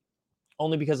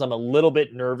I'm a little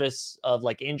bit nervous of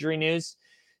injury news.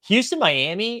 Houston,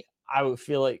 Miami, I would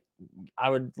feel like I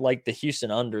would like the Houston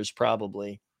unders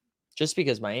probably, just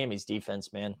because Miami's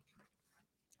defense, man.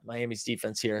 Miami's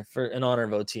defense here for in honor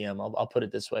of OTM. I'll put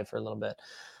it this way for a little bit.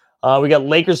 We got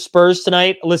Lakers Spurs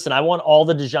tonight. Listen, I want all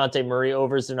the DeJounte Murray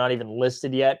overs. They're not even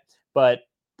listed yet, but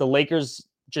the Lakers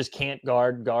just can't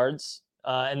guard guards.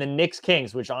 And then Knicks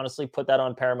Kings, which honestly put that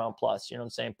on Paramount Plus. You know what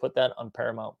I'm saying? Put that on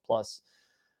Paramount Plus.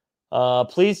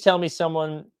 Please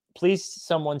someone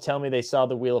tell me they saw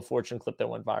the Wheel of Fortune clip that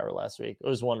went viral last week. It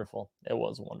was wonderful.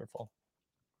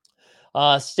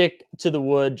 Stick to the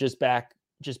wood, just back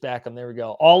them. There we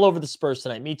go. All over the Spurs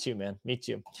tonight. Me too, man. Me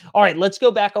too. All right, let's go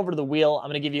back over to the wheel. I'm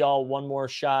going to give you all one more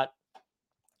shot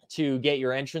to get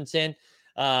your entrance in.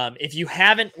 If you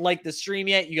haven't liked the stream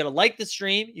yet, you got to like the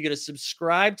stream. You got to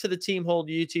subscribe to the Team Hold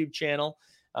YouTube channel.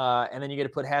 And then you got to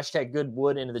put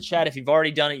 #GoodWood into the chat. If you've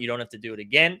already done it, you don't have to do it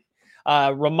again.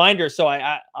 Reminder. So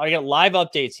I got live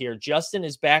updates here. Justin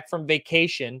is back from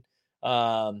vacation.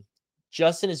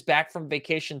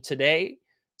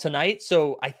 Tonight.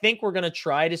 So I think we're going to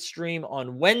try to stream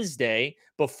on Wednesday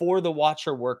before the Watch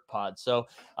Her Work pod. So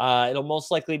it'll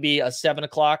most likely be a 7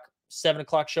 o'clock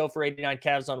show for 89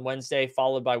 Cavs on Wednesday,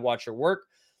 followed by Watch Her Work.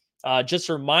 Just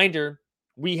a reminder,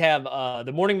 we have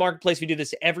the morning marketplace. We do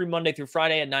this every Monday through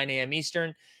Friday at 9 a.m.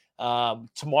 Eastern.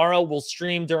 Tomorrow we'll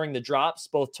stream during the drops.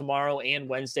 Both tomorrow and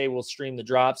Wednesday we'll stream the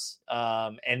drops.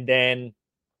 And then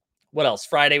what else?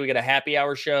 Friday we got a happy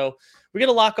hour show. We got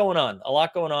a lot going on.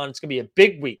 It's going to be a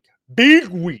big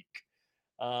week.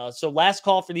 So last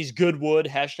call for these Goodwood,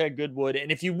 #Goodwood.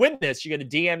 And if you win this, you got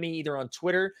to DM me either on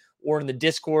Twitter or in the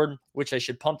Discord, which I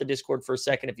should pump the Discord for a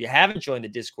second. If you haven't joined the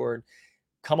Discord,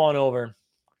 come on over,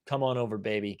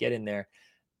 baby. Get in there.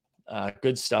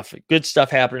 Good stuff. Good stuff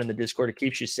happening in the Discord. It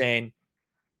keeps you sane.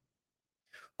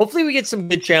 Hopefully we get some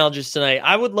good challenges tonight.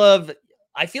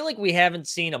 I feel like we haven't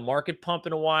seen a market pump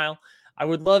in a while. I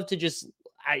would love to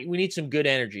we need some good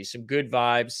energy, some good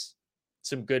vibes,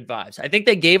 I think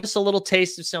they gave us a little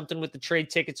taste of something with the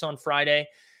trade tickets on Friday.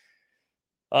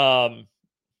 I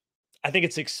think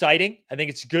it's exciting. I think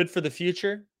it's good for the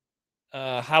future.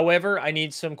 However, I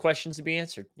need some questions to be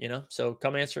answered, so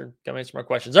come answer my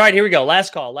questions. All right, here we go.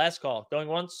 Last call. Going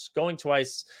once, going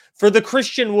twice for the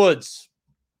Christian Woods.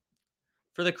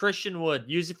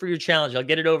 Use it for your challenge. I'll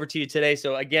get it over to you today.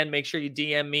 So again, make sure you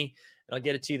DM me and I'll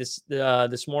get it to you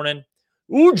this morning.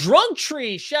 Ooh, Drunk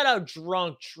Tree. Shout out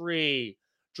Drunk Tree.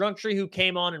 Drunk Tree who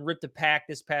came on and ripped a pack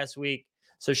this past week.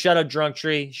 So shout out Drunk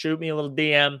Tree. Shoot me a little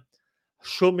DM.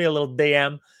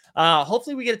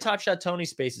 Hopefully we get a Top Shot Tony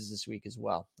Spaces this week as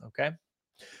well. Okay.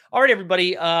 All right,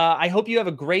 everybody. I hope you have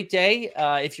a great day.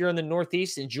 If you're in the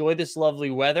Northeast, enjoy this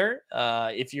lovely weather.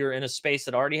 If you're in a space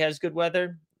that already has good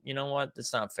weather, you know what?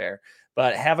 That's not fair.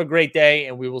 But have a great day,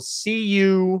 and we will see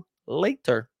you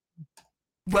later.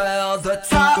 Well, the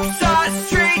top shot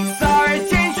streets are